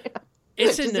 right.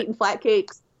 It's Just an- eating flat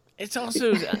cakes. It's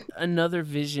also another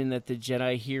vision that the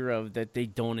Jedi hear of that they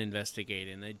don't investigate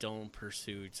and they don't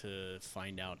pursue to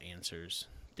find out answers.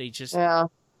 They just Yeah.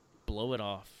 blow it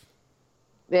off.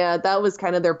 Yeah, that was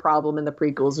kind of their problem in the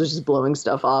prequels, was just blowing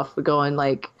stuff off, going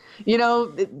like,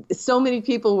 so many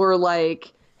people were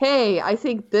like, hey, I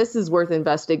think this is worth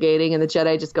investigating, and the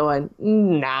Jedi just going,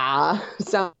 nah,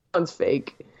 sounds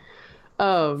fake.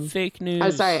 Fake news.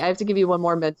 I'm sorry, I have to give you one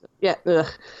more mental. Yeah,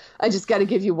 I just got to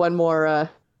give you one more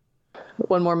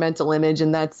mental image,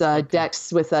 and that's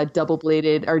Dex with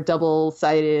double-bladed or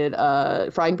double-sided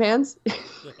frying pans.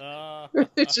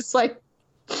 It's just like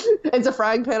it's a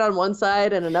frying pan on one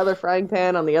side and another frying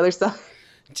pan on the other side.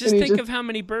 Just And think of how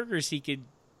many burgers he could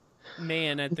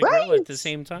man at the grill Right? at the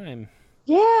same time.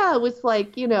 Yeah, with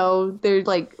like they're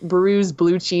like Beru's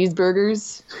blue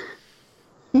cheeseburgers.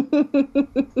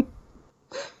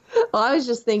 Well, I was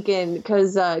just thinking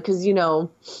because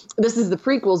this is the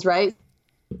prequels, right?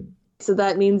 So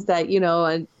that means that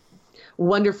a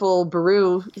wonderful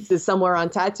Beru is somewhere on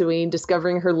Tatooine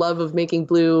discovering her love of making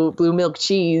blue milk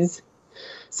cheese.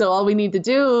 So all we need to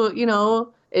do,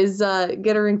 is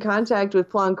get her in contact with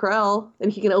Plan Krell,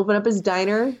 and he can open up his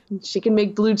diner. And she can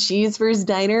make blue cheese for his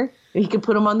diner, and he can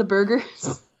put them on the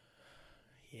burgers.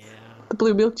 Yeah. The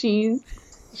blue milk cheese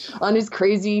on his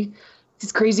crazy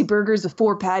burgers with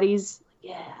 4 patties.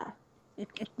 Yeah,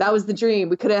 that was the dream.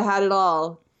 We could have had it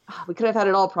all. We could have had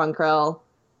it all, Plan Krell.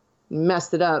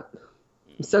 Messed it up.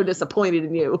 I'm so disappointed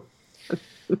in you.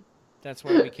 That's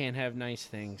why we can't have nice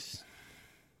things.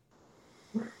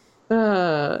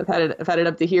 I've had it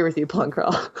up to here with you, Plan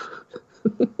Krell.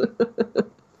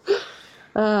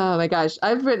 Oh my gosh,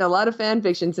 I've written a lot of fan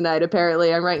fiction tonight.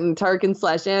 Apparently, I'm writing Tarkin /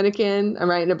 Anakin. I'm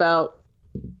writing about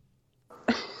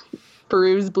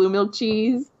Beru's blue milk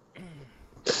cheese.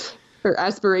 Her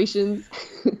aspirations.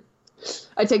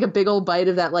 I take a big old bite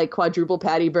of that like quadruple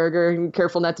patty burger and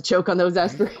careful not to choke on those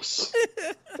aspirations.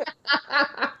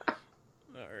 All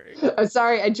right. I'm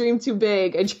sorry, I dream too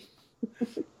big.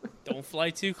 Don't fly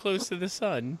too close to the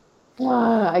sun.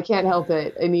 I can't help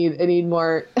it. I need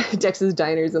more Dex's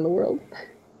diners in the world.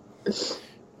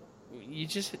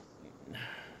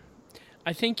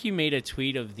 I think you made a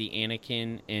tweet of the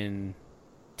Anakin and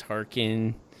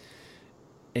Tarkin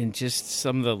and just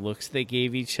some of the looks they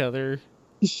gave each other.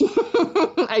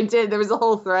 I did. There was a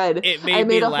whole thread. It I made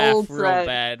me a laugh whole real thread.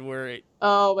 bad where it...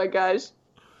 Oh my gosh.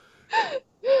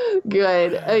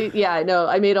 Good.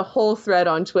 I made a whole thread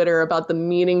on Twitter about the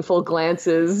meaningful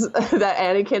glances that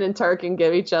Anakin and Tarkin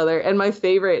give each other. And my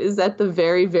favorite is at the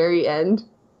very, very end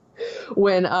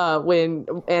when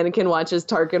Anakin watches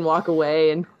Tarkin walk away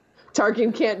and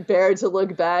Tarkin can't bear to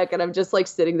look back. And I'm just like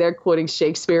sitting there quoting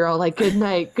Shakespeare, all like, good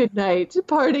night,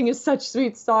 parting is such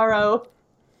sweet sorrow.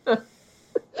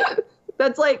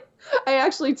 That's like,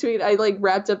 I like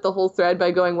wrapped up the whole thread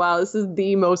by going, wow, this is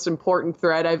the most important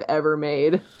thread I've ever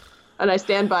made. And I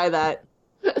stand by that.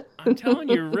 I'm telling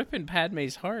you, you're ripping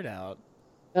Padme's heart out.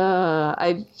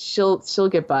 She'll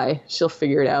get by. She'll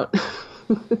figure it out.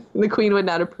 The Queen would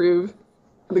not approve.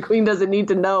 The Queen doesn't need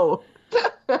to know.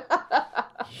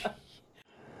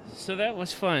 So that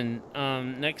was fun.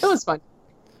 Next, That was fun.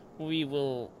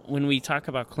 when we talk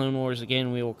about Clone Wars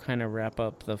again, we will kind of wrap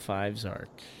up the Fives arc.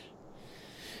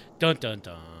 Dun dun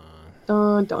dun.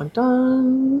 Dun dun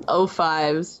dun.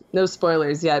 O5s. No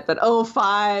spoilers yet, but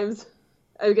O5s.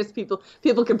 I guess people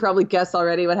can probably guess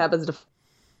already what happens to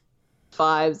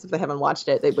Fives if they haven't watched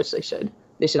it. Which they should.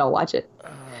 They should all watch it.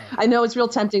 I know it's real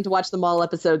tempting to watch the Maul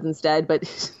episodes instead,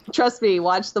 but trust me,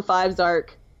 watch the Fives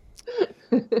arc.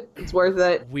 It's worth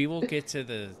it. We will get to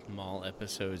the Maul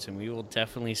episodes, and we will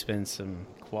definitely spend some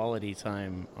quality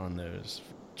time on those.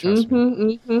 Trust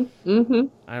me.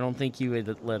 I don't think you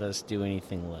would let us do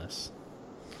anything less.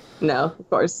 No, of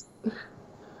course.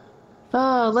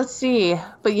 Let's see.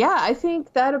 But yeah, I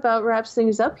think that about wraps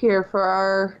things up here for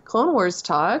our Clone Wars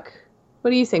talk.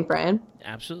 What do you think, Brian?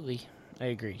 Absolutely. I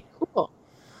agree. Cool.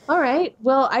 All right.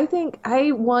 Well, I think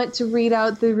I want to read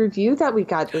out the review that we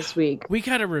got this week. We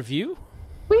got a review?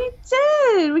 We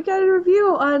did. We got a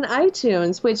review on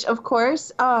iTunes, which, of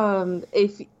course,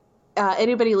 if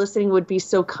anybody listening would be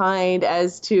so kind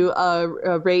as to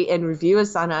rate and review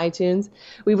us on iTunes,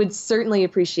 we would certainly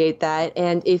appreciate that.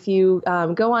 And if you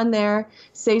go on there,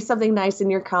 say something nice in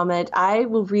your comment, I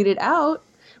will read it out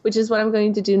which is what I'm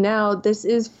going to do now. This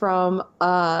is from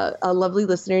a lovely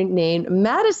listener named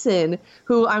Madison,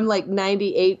 who I'm like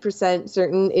 98%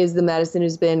 certain is the Madison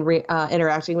who's been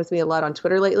interacting with me a lot on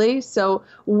Twitter lately. So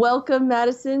welcome,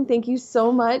 Madison. Thank you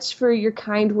so much for your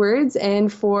kind words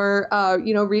and for,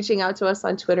 reaching out to us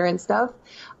on Twitter and stuff.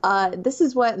 This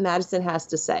is what Madison has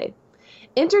to say.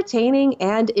 Entertaining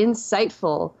and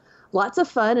insightful. Lots of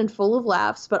fun and full of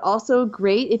laughs, but also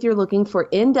great if you're looking for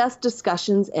in-depth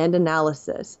discussions and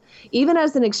analysis. Even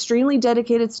as an extremely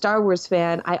dedicated Star Wars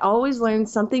fan, I always learn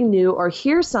something new or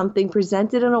hear something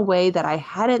presented in a way that I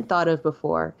hadn't thought of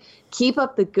before. Keep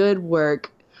up the good work.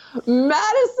 Madison!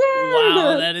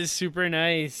 Wow, that is super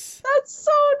nice. That's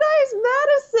so nice,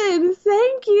 Madison.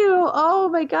 Thank you. Oh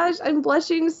my gosh, I'm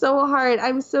blushing so hard.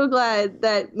 I'm so glad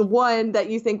that, one, that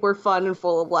you think we're fun and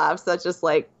full of laughs. That's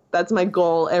my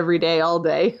goal every day, all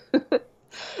day.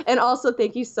 And also,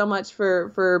 thank you so much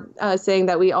for saying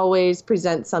that we always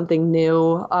present something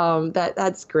new.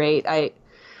 That's great.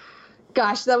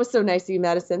 Gosh, that was so nice of you,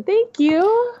 Madison. Thank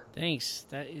you. Thanks.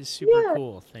 That is super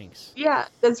cool. Thanks. Yeah,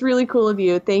 that's really cool of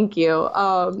you. Thank you.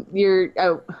 Of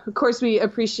course, we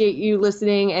appreciate you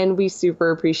listening, and we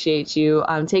super appreciate you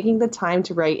taking the time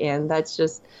to write in. That's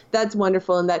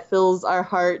wonderful, and that fills our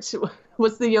heart.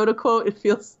 What's the Yoda quote? It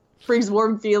brings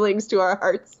warm feelings to our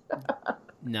hearts.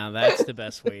 Now that's the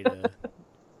best way to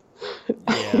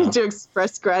to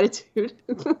express gratitude.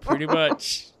 Pretty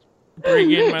much.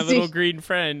 Bring in my little green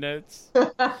friend. That's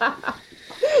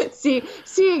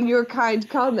seeing your kind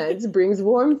comments brings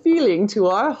warm feeling to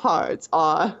our hearts.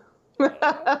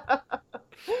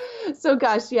 So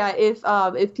gosh, yeah,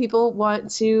 if people want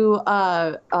to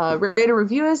rate or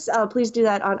review us, please do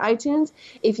that on iTunes.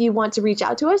 If you want to reach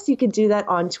out to us, you can do that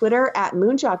on Twitter at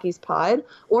MoonJockeyspod,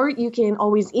 or you can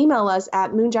always email us at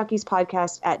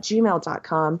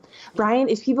moonjockeyspodcast@gmail.com. Brian,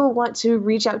 if people want to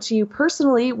reach out to you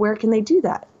personally, where can they do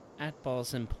that? At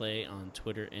Balls and Play on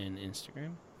Twitter and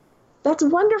Instagram. That's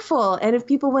wonderful. And if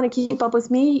people want to keep up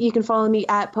with me, you can follow me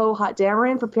at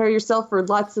PoHotDamarin. Prepare yourself for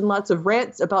lots and lots of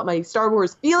rants about my Star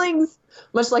Wars feelings,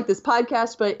 much like this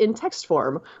podcast, but in text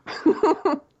form.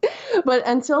 But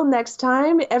until next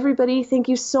time, everybody, thank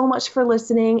you so much for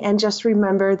listening. And just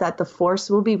remember that the Force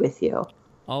will be with you.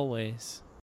 Always.